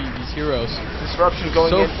to see these heroes Disruption going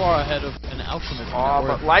so in. far ahead of an Alchemist. Oh,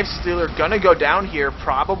 but Lifestealer gonna go down here,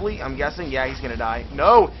 probably. I'm guessing, yeah, he's gonna die.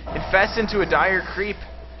 No! Infests into a dire creep.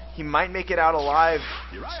 He might make it out alive.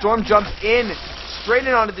 Storm jumps in, straight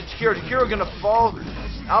in onto the Jakiro. Jakiro gonna fall.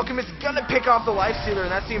 Alchemist gonna pick off the Lifestealer,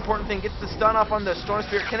 and that's the important thing. Gets the stun off on the Storm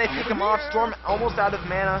Spirit. Can they pick him off? Storm almost out of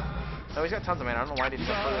mana. No, he's got tons of mana. I don't know why he didn't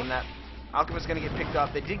go further than that. Alchemist gonna get picked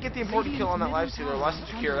up. They did get the important kill on that Lifestealer. Lost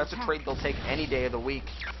to Jakiro. That's a trade they'll take any day of the week.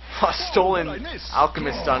 Stolen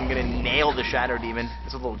Alchemist stun gonna nail the Shadow Demon.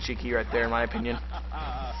 It's a little cheeky right there, in my opinion.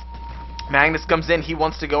 Magnus comes in. He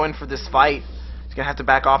wants to go in for this fight. He's gonna have to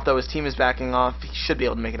back off though. His team is backing off. He should be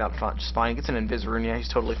able to make it out just fine. He gets an Invis rune. Yeah, he's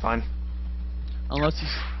totally fine. Unless he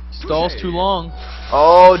stalls too long.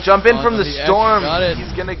 Oh, jump in from no, the he Storm. actually got it.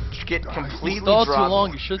 He's gonna get completely He stalled dropped. too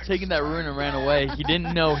long. He should have taken that rune and ran away. He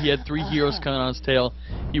didn't know he had 3 heroes coming on his tail.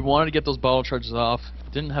 He wanted to get those bottle charges off.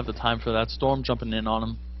 Didn't have the time for that. Storm jumping in on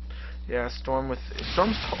him. Yeah, Storm's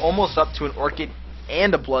almost up to an Orchid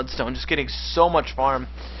and a Bloodstone, just getting so much farm.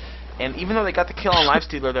 And even though they got the kill on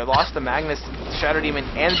Lifestealer, they lost the Magnus, Shadow Demon,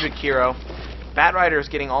 and Jakiro. Batrider is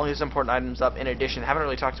getting all his important items up in addition. Haven't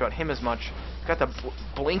really talked about him as much. He's got the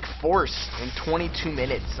Blink Force in 22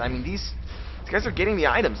 minutes. I mean, these guys are getting the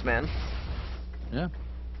items, man. Yeah.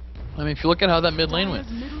 I mean, if you look at how that mid lane went,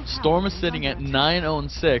 Storm is sitting at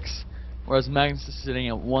 9-0-6, whereas Magnus is sitting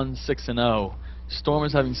at 1-6-0. Storm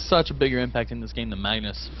is having such a bigger impact in this game than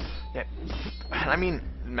Magnus. Yeah, I mean,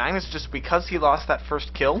 Magnus, just because he lost that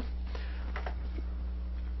first kill,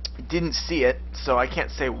 didn't see it, so I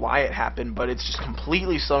can't say why it happened, but it's just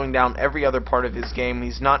completely slowing down every other part of his game.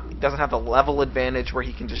 He doesn't have the level advantage where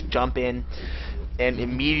he can just jump in and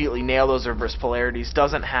immediately nail those reverse polarities.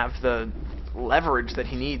 Doesn't have the leverage that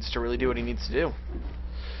he needs to really do what he needs to do.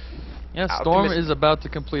 Yeah, Storm is about to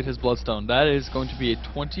complete his Bloodstone. That is going to be a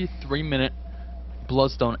 23-minute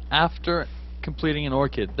Bloodstone after completing an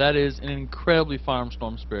Orchid. That is an incredibly farm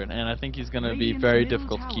Storm Spirit, and I think he's going to be very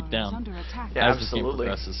difficult to keep down yeah, as this game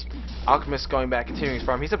progresses. Alchemist going back, continuing his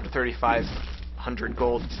farm. He's up to 3,500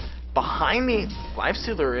 gold. Behind the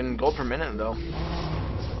Lifestealer in gold per minute, though.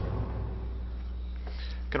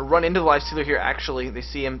 Gonna run into the Lifestealer here, actually. They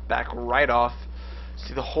see him back right off.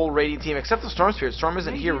 See the whole Radiant team, except the Storm Spirit. Storm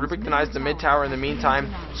isn't here. Rubik denies the mid tower in the meantime.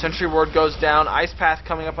 Sentry Ward goes down. Ice Path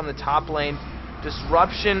coming up on the top lane.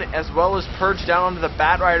 Disruption as well as Purge down onto the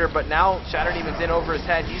Batrider, but now Shatter Demon's in over his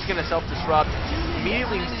head. He's going to self-disrupt.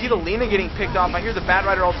 Immediately, you see the Lina getting picked off. I hear the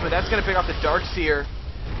Batrider ultimate. That's going to pick off the Darkseer.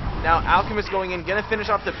 Now, Alchemist going in, going to finish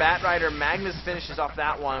off the Batrider. Magnus finishes off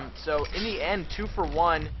that one. So, in the end, 2 for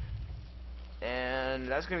 1. And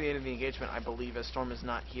that's going to be the end of the engagement, I believe, as Storm is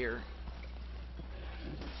not here.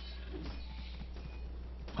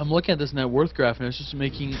 I'm looking at this net worth graph, and it's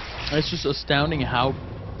just astounding how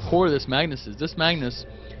poor this Magnus is. This Magnus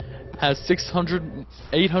has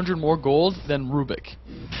 800 more gold than Rubik.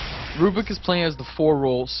 Rubik is playing as the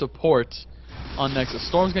 4-role support on Nexus.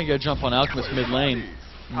 Storm's gonna get a jump on Alchemist mid lane.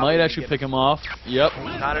 Might actually pick him off. Yep.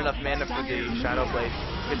 Not enough mana for the Shadow Blade.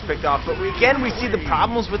 Gets picked off. But again, we see the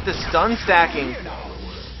problems with the stun stacking.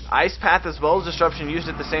 Ice Path as well as Disruption used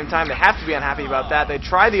at the same time. They have to be unhappy about that. They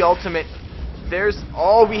try the ultimate.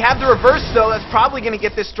 We have the reverse though. That's probably going to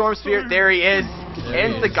get this Storm Spirit. There he is.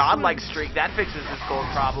 Ends the godlike streak. That fixes his gold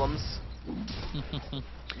problems.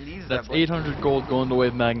 That's 800 gold going the way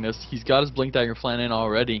of Magnus. He's got his Blink Dagger flying in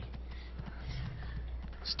already.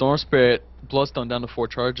 Storm Spirit, Bloodstone down to 4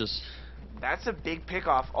 charges. That's a big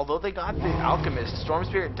pick-off. Although they got the Alchemist, Storm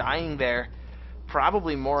Spirit dying there,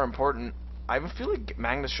 probably more important. I feel like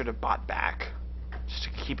Magnus should have bought back just to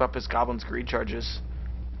keep up his Goblin's greed charges.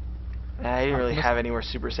 He didn't really have anywhere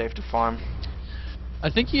super safe to farm.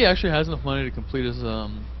 I think he actually has enough money to complete his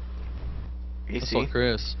AC.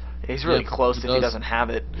 Chris. He's really close if he doesn't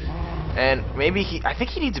have it. And maybe I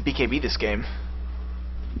think he needs a BKB this game.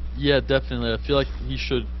 Yeah, definitely. I feel like he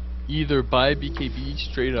should either buy BKB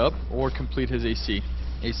straight up or complete his AC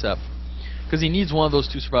ASAP. Because he needs one of those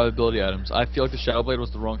 2 survivability items. I feel like the Shadow Blade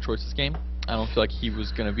was the wrong choice this game. I don't feel like he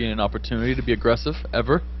was going to be in an opportunity to be aggressive,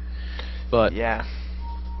 ever. But yeah,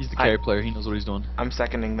 he's the carry player. He knows what he's doing. I'm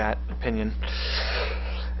seconding that opinion.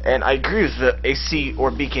 And I agree with the AC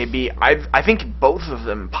or BKB. I think both of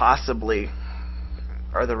them possibly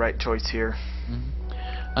are the right choice here.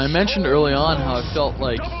 I mentioned early on how I felt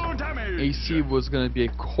like AC was going to be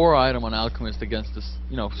a core item on Alchemist against this,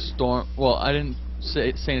 Storm. Well, I didn't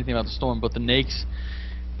say anything about the Storm, but the Nakes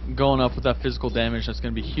going up with that physical damage, that's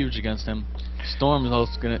going to be huge against him. Storm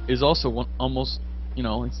is also almost,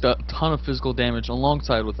 it's got a ton of physical damage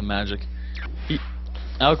alongside with the magic.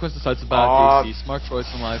 Alchemist decides to back AC. Smart choice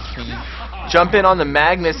in live streaming. Jump in on the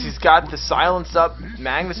Magnus. He's got the silence up.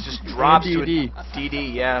 Magnus just drops to a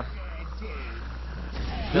DD. Yeah.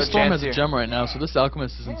 This Storm has a gem right now, so this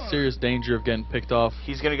Alchemist is in serious danger of getting picked off.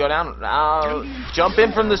 He's going to go down. Jump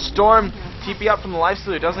in from the Storm. TP up from the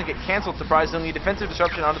Lifestealer. Doesn't get cancelled, surprisingly. Defensive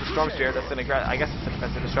Disruption onto the Storm Spirit. That's I guess it's a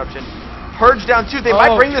defensive disruption. Purge down, too. They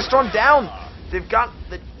might bring the Storm down. They've got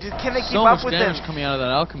the... Can they keep up with him? So much damage coming out of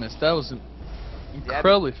that Alchemist. That was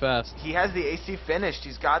incredibly fast. He has the AC finished.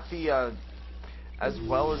 He's got the... as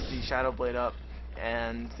well as the Shadow Blade up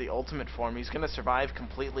and the ultimate form. He's going to survive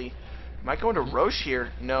completely. Might go into Roche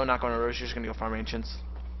here. No, not going to Roche. He's just going to go farm Ancients.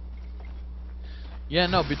 Yeah,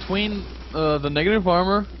 no, between the negative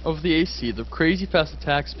armor of the AC, the crazy fast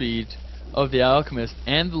attack speed of the Alchemist,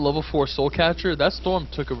 and the level 4 Soul Catcher, that Storm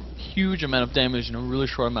took a huge amount of damage in a really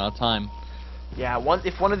short amount of time. Yeah,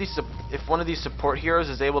 if one of these support heroes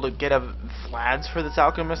is able to get a Vlad's for this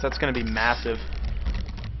Alchemist, that's going to be massive.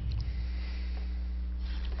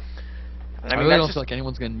 I really don't feel like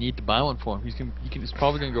anyone's going to need to buy one for him. He's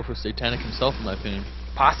probably going to go for Satanic himself, in my opinion.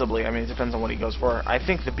 Possibly. I mean, it depends on what he goes for. I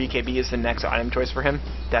think the BKB is the next item choice for him.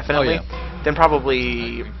 Definitely. Oh, yeah. Then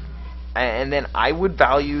probably... And then I would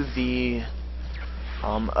value the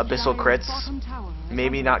Abyssal crits.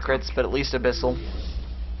 Maybe not crits, but at least Abyssal.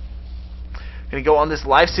 Gonna go on this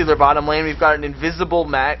Lifestealer bottom lane. We've got an invisible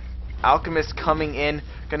Alchemist coming in,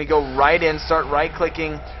 gonna go right in, start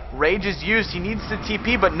right-clicking. Rage is used. He needs to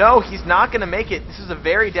TP, but no, he's not gonna make it. This is a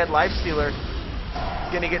very dead lifestealer.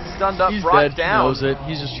 He's gonna get stunned up, He's brought dead. down. He knows it.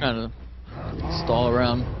 He's just trying to stall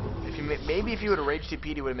around. Maybe if he would have rage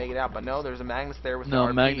TP'd, he would have made it out. But no, there's a Magnus there with No,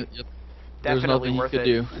 the RP. Magnus. Yep. There's Definitely nothing worth he could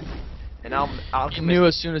it. do. And Alchemist, He knew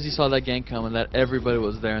as soon as he saw that gank coming that everybody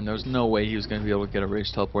was there, and there was no way he was going to be able to get a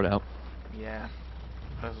rage teleport out. Yeah,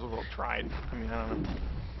 that was a little tried. I mean, I don't know.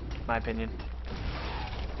 My opinion.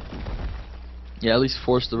 Yeah, at least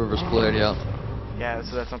force the reverse polarity out. Yeah,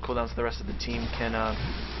 so that's on cooldown, so the rest of the team can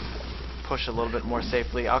push a little bit more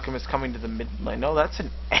safely. Alchemist coming to the mid lane. No, that's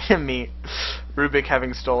an enemy. Rubik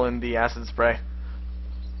having stolen the acid spray.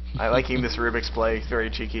 I liking this Rubik's play. He's very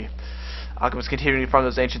cheeky. Alchemist continuing to farm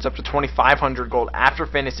those ancients up to 2,500 gold after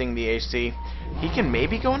finishing the AC. He can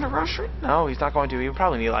maybe go into rush rate? No, he's not going to. He would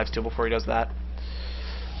probably need a lifesteal before he does that.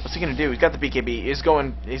 What's he gonna do? He's got the BKB. He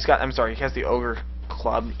has the Ogre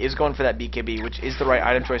Club. Is going for that BKB, which is the right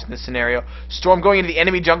item choice in this scenario. Storm going into the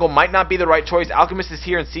enemy jungle might not be the right choice. Alchemist is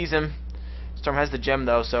here and sees him. Storm has the gem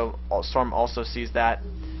though, so Storm also sees that.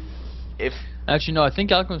 Actually, no, I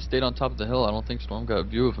think Alchemist stayed on top of the hill. I don't think Storm got a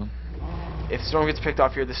view of him. If Storm gets picked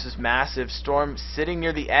off here, this is massive. Storm sitting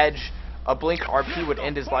near the edge. A blink RP would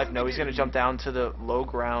end his life. No, he's gonna jump down to the low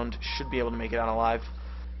ground. Should be able to make it out alive.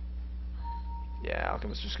 Yeah,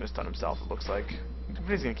 Alchemist is just going to stun himself, it looks like.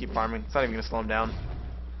 He's going to keep farming. It's not even going to slow him down.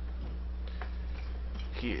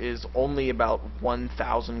 He is only about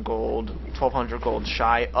 1,000 gold, 1,200 gold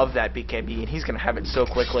shy of that BKB, and he's going to have it so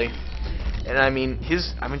quickly. And I mean,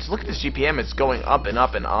 just look at this GPM. It's going up and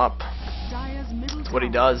up and up. That's what he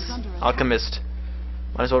does. Alchemist.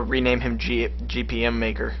 Might as well rename him GPM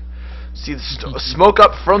Maker. See the smoke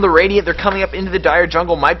up from the Radiant. They're coming up into the Dire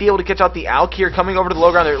jungle. Might be able to catch out the Alk here coming over to the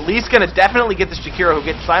low ground. They're at least going to definitely get this Jakiro who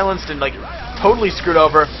gets silenced and like totally screwed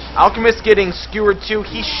over. Alchemist getting skewered too.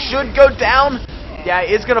 He should go down. Yeah,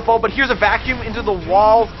 it's going to fall, but here's a vacuum into the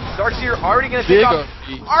wall. Darkseer already going to take off.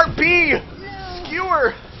 RP!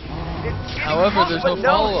 Skewer! However, there's no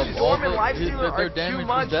follow-up. Storm and Lifestealer Their damage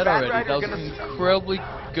was dead already. That was an incredibly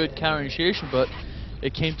good counter initiation, but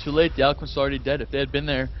it came too late. The Alchemist was already dead. If they had been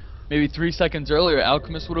there maybe 3 seconds earlier,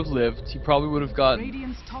 Alchemist would have lived. He probably would have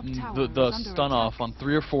gotten the stun off on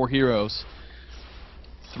 3 or 4 heroes.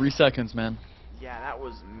 3 seconds, man. Yeah, that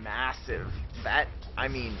was massive. I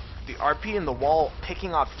mean, the RP in the wall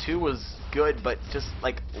picking off 2 was good, but just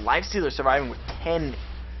like Lifestealer surviving with 10,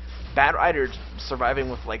 Bat Rider surviving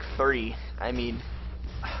with like 30. I mean,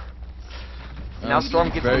 now Storm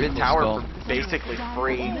gets the mid tower for basically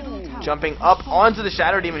free. Jumping up onto the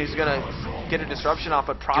Shadow Demon, who's gonna get a disruption off,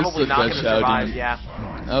 but probably not gonna survive. Yeah.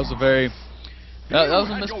 That was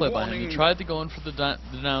a misplay by him. He tried to go in for the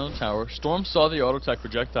down tower. Storm saw the auto attack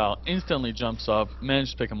projectile, instantly jumps up,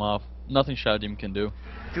 managed to pick him off. Nothing Shadow Demon can do.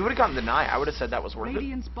 If he would have gotten the deny, I would have said that was worth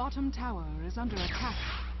Radiant's bottom tower is under attack.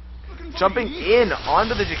 Jumping in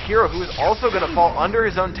onto the Jakiro, who is also going to fall under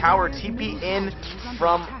his own tower. TP in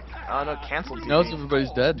from no, canceled TP. He knows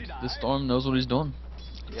everybody's dead. This Storm knows what he's doing.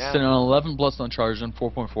 Yeah. Sitting on 11 Bloodstone charge and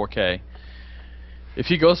 4.4k. If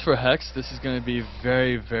he goes for a Hex, this is going to be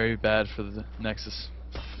very, very bad for the Nexus.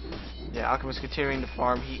 Yeah, Alchemist continuing to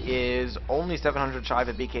farm. He is only 700 shy of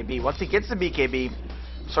a BKB. Once he gets the BKB,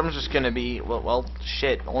 Storm's just going to be, well,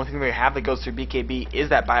 shit. The only thing they have that goes through BKB is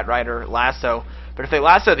that Bat Rider lasso. But if they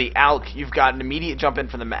lasso the Alk, you've got an immediate jump in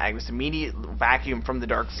from the Magnus, immediate vacuum from the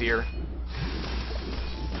Darkseer.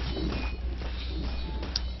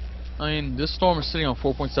 I mean, this Storm is sitting on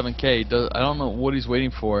 4.7k. I don't know what he's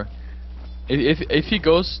waiting for. If he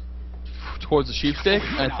goes towards the Sheep Stick,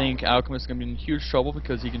 I think Alchemist is going to be in huge trouble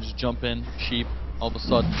because he can just jump in, Sheep, all of a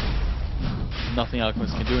sudden. Nothing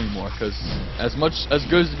Alchemist can do anymore, because as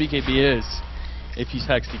good as the BKB is, if he's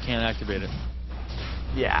hexed, he can't activate it.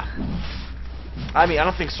 Yeah. I mean, I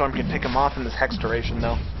don't think Storm can pick him off in this hex duration,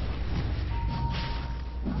 though.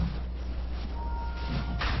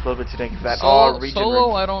 A little bit too danky for that.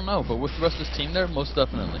 Solo, I don't know, but with the rest of his team there, most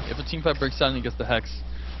definitely. If a team fight breaks out and he gets the hex,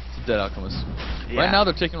 it's a dead Alchemist. Yeah. Right now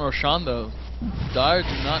they're taking Roshan, though. Dire do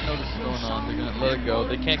not know this is going on. They're going to let it go.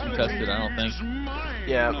 They can't contest it, I don't think.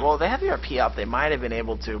 Yeah, well, they have the RP up. They might have been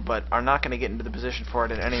able to, but are not going to get into the position for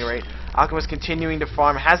it at any rate. Alchemist continuing to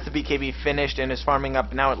farm, has the BKB finished, and is farming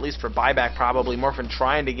up now, at least for buyback, probably. Morphin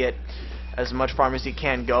trying to get as much farm as he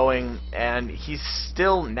can going, and he's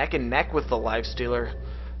still neck and neck with the Lifestealer.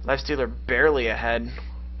 Lifestealer barely ahead.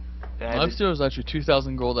 Lifestealer is actually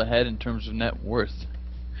 2,000 gold ahead in terms of net worth.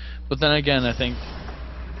 But then again, I think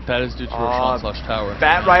that is due to Roshan/tower.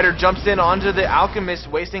 Bat Rider jumps in onto the Alchemist,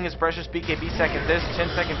 wasting his precious BKB seconds. There's a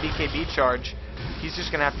 10-second BKB charge. He's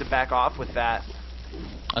just going to have to back off with that.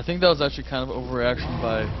 I think that was actually kind of overreaction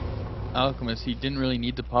by Alchemist. He didn't really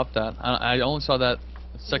need to pop that. I only saw that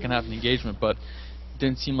second half of the engagement, but it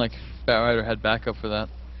didn't seem like Batrider had backup for that.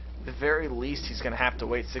 At the very least, he's going to have to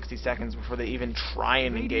wait 60 seconds before they even try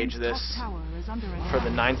and engage this for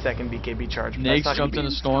the 9-second BKB charge. nXs jumped in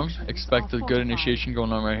the storm. Expect a good initiation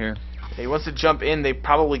going on right here. He wants to jump in. They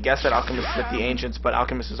probably guess that Alchemist hit the Ancients, but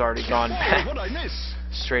Alchemist has already gone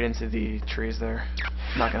straight into the trees there.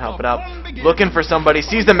 Not going to help it out. Looking for somebody.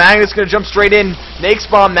 Sees the Magnus, going to jump straight in.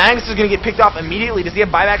 nXs bomb. Magnus is going to get picked off immediately. Does he have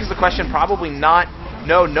buyback is the question. Probably not.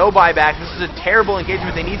 No buyback. This is a terrible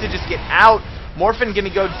engagement. They need to just get out. Morphin going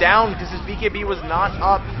to go down because his BKB was not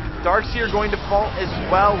up. Darkseer going to fall as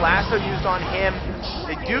well. Lasso used on him.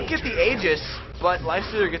 They do get the Aegis, but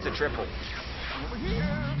Lifestealer gets a triple.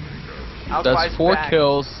 That's 4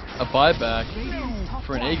 kills, a buyback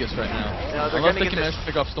for an Aegis right now. No, unless they can manage to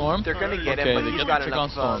pick up Storm. They're going to get him, but he's got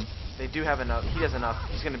enough. They do have enough. He has enough.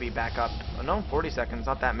 He's going to be back up. Oh, no, 40 seconds.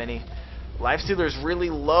 Not that many. Lifestealer's really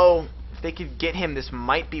low. If they could get him, this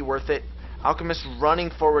might be worth it. Alchemist running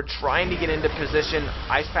forward, trying to get into position.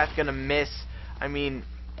 Ice Path going to miss. I mean,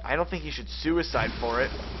 I don't think he should suicide for it.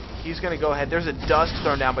 He's going to go ahead. There's a Dusk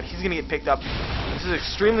thrown down, but he's going to get picked up. This is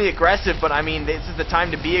extremely aggressive, but I mean, this is the time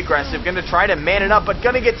to be aggressive. Going to try to man it up, but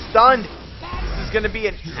going to get stunned. This is going to be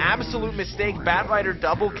an absolute mistake. Batrider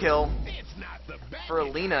double kill for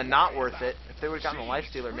Alina. Not worth it. If they would have gotten the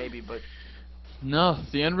Lifestealer, maybe, but... No,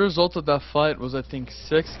 the end result of that fight was, I think,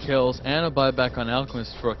 6 kills and a buyback on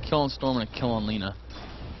Alchemist for a kill on Storm and a kill on Lina.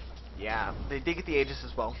 Yeah, they did get the Aegis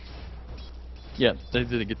as well. Yeah, they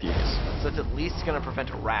did get the Aegis. So it's at least going to prevent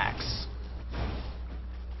a Rax.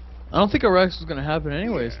 I don't think a Rax was going to happen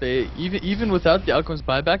anyways. They even without the Alchemist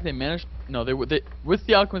buyback, they managed. No, they with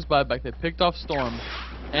the Alchemist buyback, they picked off Storm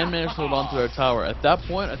and managed to hold on to their tower. At that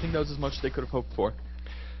point, I think that was as much as they could have hoped for.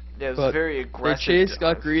 Yeah, it was very aggressive. They chased,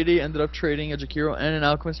 got greedy, ended up trading a Jakiro and an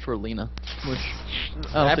Alchemist for Lina, which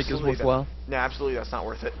I don't think is worthwhile. Yeah, absolutely, that's not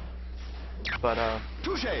worth it. But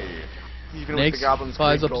even with nXs the Goblins,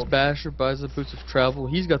 buys up his Basher, buys up Boots of Travel.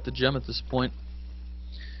 He's got the gem at this point.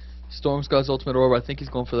 Storm's got his ultimate orb. I think he's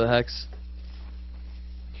going for the Hex.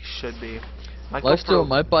 He should be. Lifesteal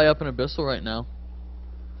might buy up an Abyssal right now.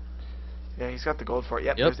 Yeah, he's got the gold for it.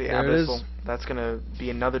 Yep, Yep, there's the there Abyssal. That's going to be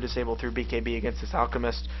another disable through BKB against this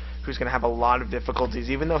Alchemist, who's going to have a lot of difficulties,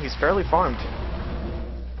 even though he's fairly farmed.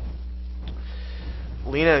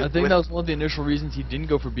 Lina, I think that was one of the initial reasons he didn't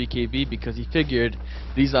go for BKB, because he figured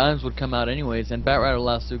these items would come out anyways, and Batrider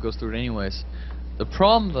Lasso goes through it anyways. The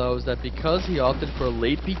problem, though, is that because he opted for a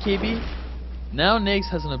late BKB, now nXs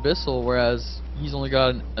has an Abyssal, whereas he's only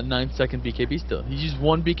got a 9-second BKB still. He's used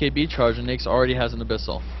 1 BKB charge, and nXs already has an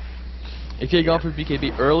Abyssal. If he had gone for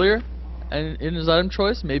BKB earlier, and in his item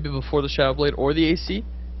choice, maybe before the Shadow Blade or the AC,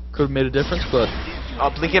 could have made a difference, but...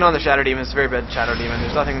 blinking on the Shadow Demon. It's a very bad Shadow Demon.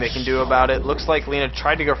 There's nothing they can do about it. Looks like Lina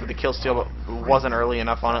tried to go for the kill steal, but wasn't early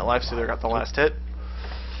enough on it. Lifestealer got the last hit.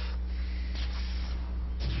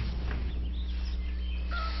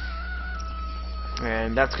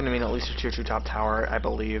 And that's going to mean at least a tier 2 top tower, I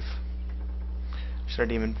believe. Shadow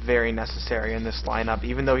Demon very necessary in this lineup,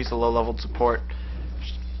 even though he's a low-leveled support.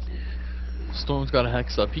 Storm's got a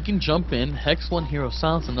Hex up. He can jump in, Hex one hero,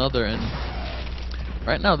 silence another, and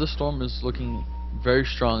right now this Storm is looking very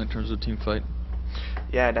strong in terms of team fight.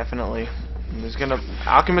 Yeah, definitely. He's gonna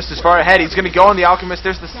Alchemist is far ahead. He's gonna go on the Alchemist.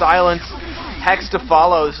 There's the silence. Hex to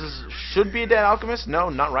follow. This should be a dead Alchemist. No,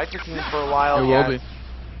 not right king for a while. It will be.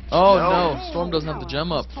 Oh no, Storm doesn't have the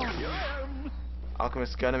gem up.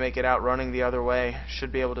 Alchemist's gonna make it out running the other way.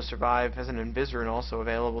 Should be able to survive. Has an Invisrune also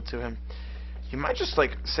available to him. He might just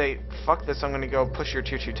like say, fuck this, I'm gonna go push your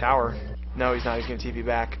tier 2 tower. No, he's not. He's gonna TP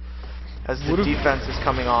back as the defense is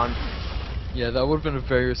coming on. Yeah, that would have been a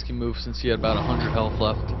very risky move since he had about 100 health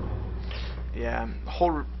left. Yeah,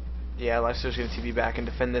 Lifestealer's gonna TP back and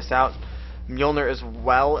defend this out. Mjolnir as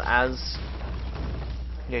well as...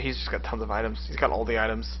 Yeah, he's just got tons of items. He's got all the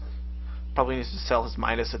items. Probably needs to sell his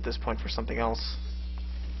Midas at this point for something else.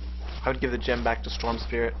 I would give the gem back to Storm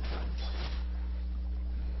Spirit.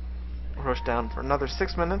 Rush down for another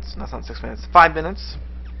 6 minutes. No, it's not 6 minutes. 5 minutes.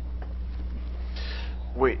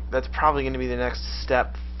 Wait, that's probably going to be the next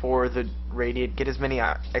step for the Radiant. Get as many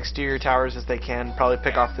exterior towers as they can. Probably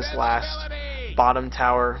pick off this last bottom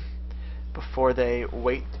tower before they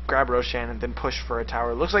grab Roshan, and then push for a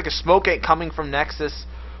tower. Looks like a smoke gate coming from Nexus,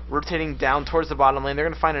 rotating down towards the bottom lane. They're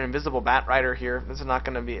going to find an invisible Batrider here. This is not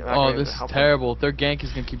going to be... Oh, this is terrible. Their gank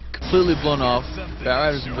is going to keep completely blown off.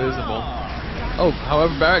 Batrider's invisible. Oh,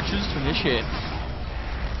 however, Barrett chooses to initiate.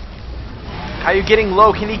 How are you getting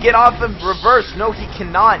low? Can he get off the reverse? No, he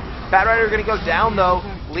cannot. Batrider going to go down, though.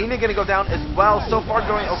 Lena going to go down as well. So far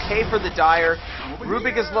going okay for the Dire.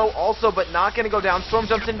 Rubik is low also, but not going to go down. Storm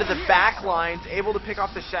jumps into the back lines, able to pick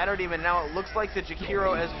off the Shadow Demon. Now it looks like the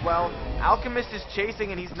Jakiro as well. Alchemist is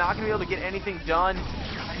chasing, and he's not going to be able to get anything done.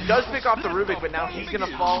 He does pick off the Rubik, but now he's going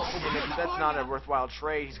to fall. That's not a worthwhile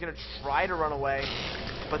trade. He's going to try to run away,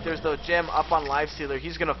 but there's the gem up on Lifestealer.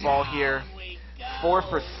 He's going to fall here. 4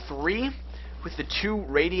 for 3 with the 2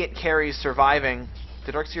 Radiant carries surviving.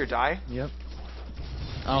 Did Darkseer die? Yep.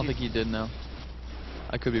 I don't think he did, no.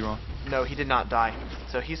 I could be wrong. No, he did not die.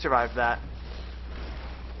 So he survived that.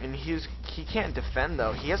 And he can't defend,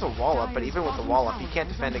 though. He has a wall up, but even with the wall up, he can't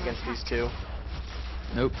defend against these two.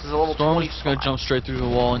 Nope. This is a level Storm's just gonna jump straight through the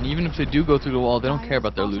wall, and even if they do go through the wall, they don't care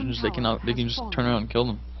about their illusions. They can just turn around and kill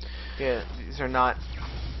them. Yeah, these are not...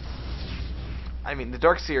 I mean, the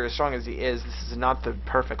Darkseer, as strong as he is, this is not the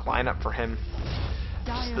perfect lineup for him.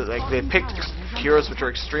 Like, they picked heroes which are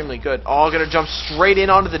extremely good. All gonna jump straight in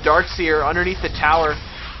onto the Darkseer underneath the tower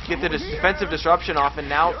to get the defensive disruption off, and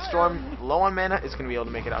now Storm, low on mana, is gonna be able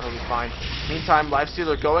to make it out. He'll be fine. Meantime,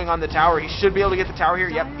 Lifestealer going on the tower. He should be able to get the tower here.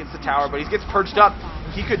 Yep, gets the tower, but he gets perched up.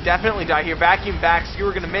 He could definitely die here. Vacuum back.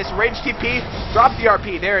 Skewer gonna miss. Rage TP. Drop the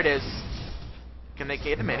RP. There it is. Can they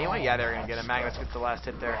get him anyway? Yeah, they're gonna get him. Magnus gets the last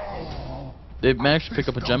hit there. They managed to pick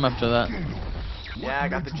up a gem after that. Yeah, I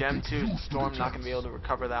got the gem too. Storm not gonna be able to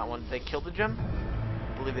recover that one. They killed the gem?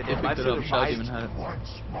 I believe they did. Lifestealer buys. Demon had it.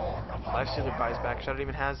 Lifestealer buys back. Shadow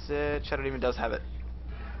Demon has it. Shadow Demon does have it.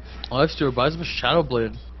 Lifestealer buys him a Shadow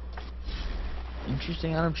Blade.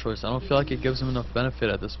 Interesting item choice. I don't feel like it gives him enough benefit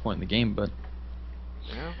at this point in the game, but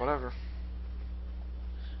yeah, whatever.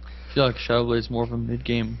 I feel like Shadow Blade is more of a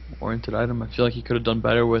mid-game oriented item. I feel like he could have done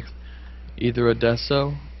better with either a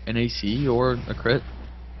Deso, an AC, or a crit.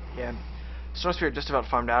 Yeah. Storm Spirit just about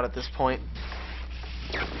farmed out at this point.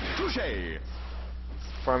 Touché.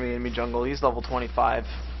 Farming enemy jungle. He's level 25.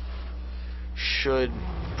 Should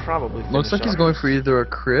probably finish Looks like he's up. going for either a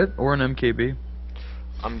crit or an MKB.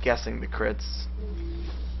 I'm guessing the crits.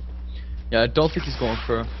 Yeah, I don't think he's going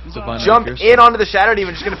for Divine Jump Pierce. in onto the Shadow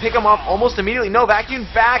Demon. Just going to pick him off almost immediately. No, vacuum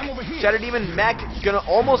back. Shadow Demon mech going to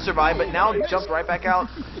almost survive, but now jumped right back out.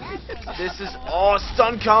 This is... Oh,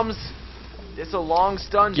 stun comes. It's a long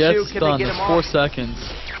stun, Gets too. Can stunned. they get him It's 4 off? seconds.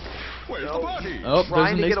 Where's the No. party? Oh, there's a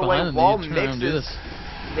Trying to Nyx get away behind him. while They turn around and do Nyx this.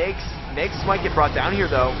 Nyx might get brought down here,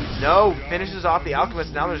 though. No, finishes off the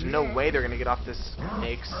Alchemist. Now there's no way they're going to get off this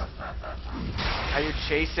Nyx. How you're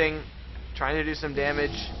chasing, trying to do some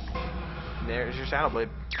damage. There's your Shadow Blade.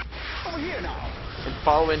 Over here now. And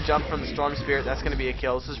follow-in jump from the Storm Spirit. That's going to be a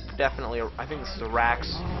kill. This is definitely, I think this is a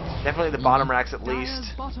Rax. Definitely the bottom racks at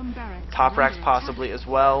least. Top racks possibly as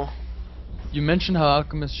well. You mentioned how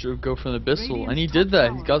Alchemist should go for an Abyssal, and he did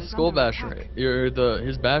that. He got the Skull Basher, or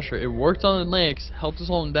his Basher. It worked on the Nyx, helped us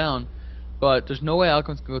hold him down, but there's no way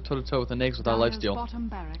Alchemist can go toe-to-toe with the Nyx without lifesteal.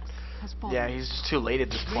 Yeah, he's just too late at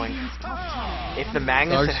this point. If the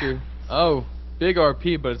Magnus... Darkseer. Oh, big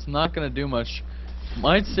RP, but it's not going to do much.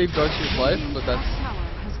 Might save Darkseer's life, but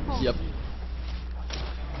that's... Yep.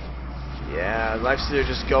 Yeah, Lifestealer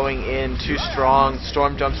just going in too strong.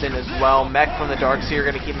 Storm jumps in as well. Mech from the Darkseer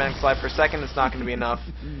going to keep Mech's life for a second. It's not going to be enough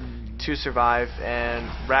to survive. And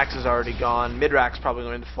Rax is already gone. Mid-Rax probably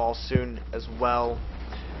going to fall soon as well.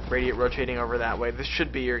 Radiant rotating over that way. This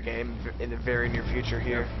should be your game in the very near future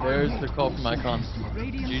here. There's the call from Icon.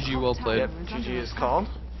 GG, well played. Yep, GG is called.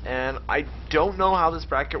 And I don't know how this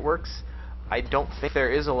bracket works. I don't think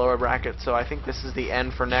there is a lower bracket, so I think this is the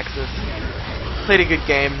end for Nexus. Played a good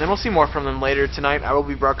game, and we'll see more from them later tonight. I will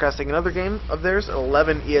be broadcasting another game of theirs at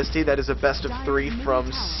 11 EST. That is a best of 3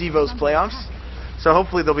 from SIVO's playoffs. So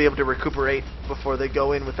hopefully they'll be able to recuperate before they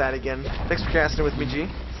go in with that again. Thanks for casting with me, G.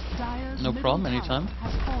 No problem, anytime.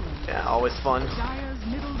 Yeah, always fun.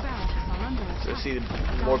 So see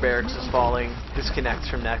more barracks is falling. Disconnects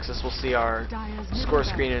from Nexus. We'll see our score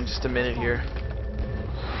screen in just a minute here.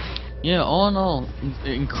 Yeah, all in all,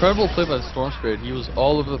 incredible play by the Storm Spirit. He was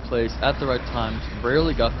all over the place at the right times,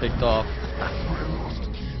 rarely got picked off.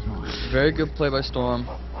 Very good play by Storm.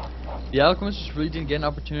 The Alchemist just really didn't get an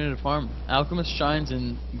opportunity to farm. Alchemist shines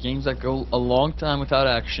in games that go a long time without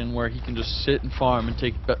action, where he can just sit and farm and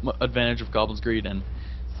take advantage of Goblin's Greed, and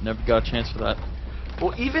never got a chance for that.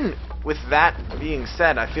 Well, even with that being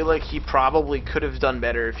said, I feel like he probably could have done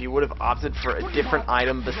better if he would have opted for a different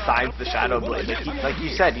item besides the Shadow Blade. Like you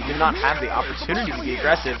said, he did not have the opportunity to be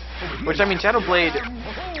aggressive. Which, I mean, Shadow Blade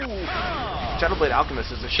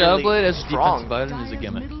Alchemist is Shadow extremely Blade as a strong. defensive item is a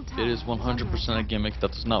gimmick. It is 100% a gimmick that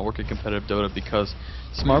does not work in competitive Dota, because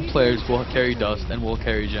smart players will carry dust and will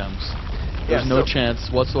carry gems. There's no chance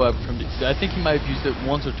whatsoever from I think he might have used it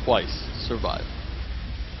once or twice to survive.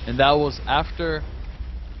 And that was after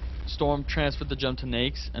Storm transferred the jump to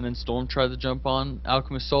Nakes, and then Storm tried to jump on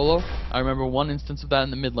Alchemist solo. I remember one instance of that in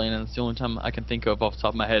the mid lane, and it's the only time I can think of off the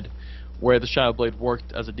top of my head where the Shadow Blade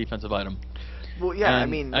worked as a defensive item. Well, yeah, I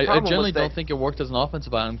And mean, the I problem generally was that, don't think it worked as an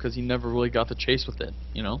offensive item because he never really got the chase with it,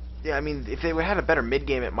 you know? Yeah, I mean, if they had a better mid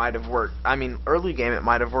game, it might have worked. I mean, early game, it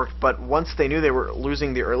might have worked, but once they knew they were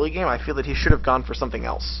losing the early game, I feel that he should have gone for something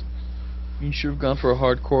else. He should have gone for a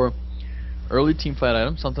hardcore early team fight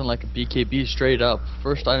item, something like a BKB straight up.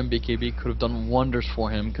 First item BKB could have done wonders for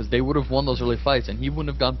him because they would have won those early fights and he wouldn't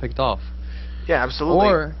have gotten picked off. Yeah, absolutely.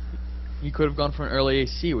 Or he could have gone for an early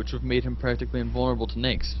AC, which would have made him practically invulnerable to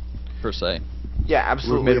Nakes, per se. Yeah, Would have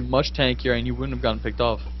absolutely. made him much tankier and you wouldn't have gotten picked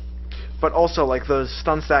off. But also, like, those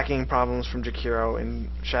stun stacking problems from Jakiro and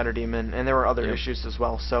Shatter Demon, and there were other Yep. issues as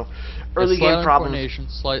well. So, early Slight game problems. coordination,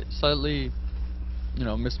 slightly, you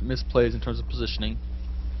know, misplays in terms of positioning.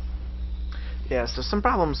 Yeah, so some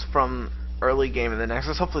problems from early game in the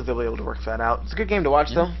Nexus. Hopefully they'll be able to work that out. It's a good game to watch,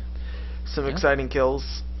 Yeah. though. Some Yeah. exciting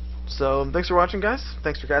kills. So, thanks for watching, guys.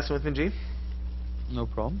 Thanks for casting with me, G. No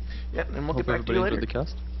problem. Yeah, and we'll Hope get back to you everybody later. enjoyed the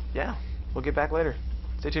cast. Yeah, we'll get back later.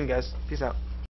 Stay tuned, guys. Peace out.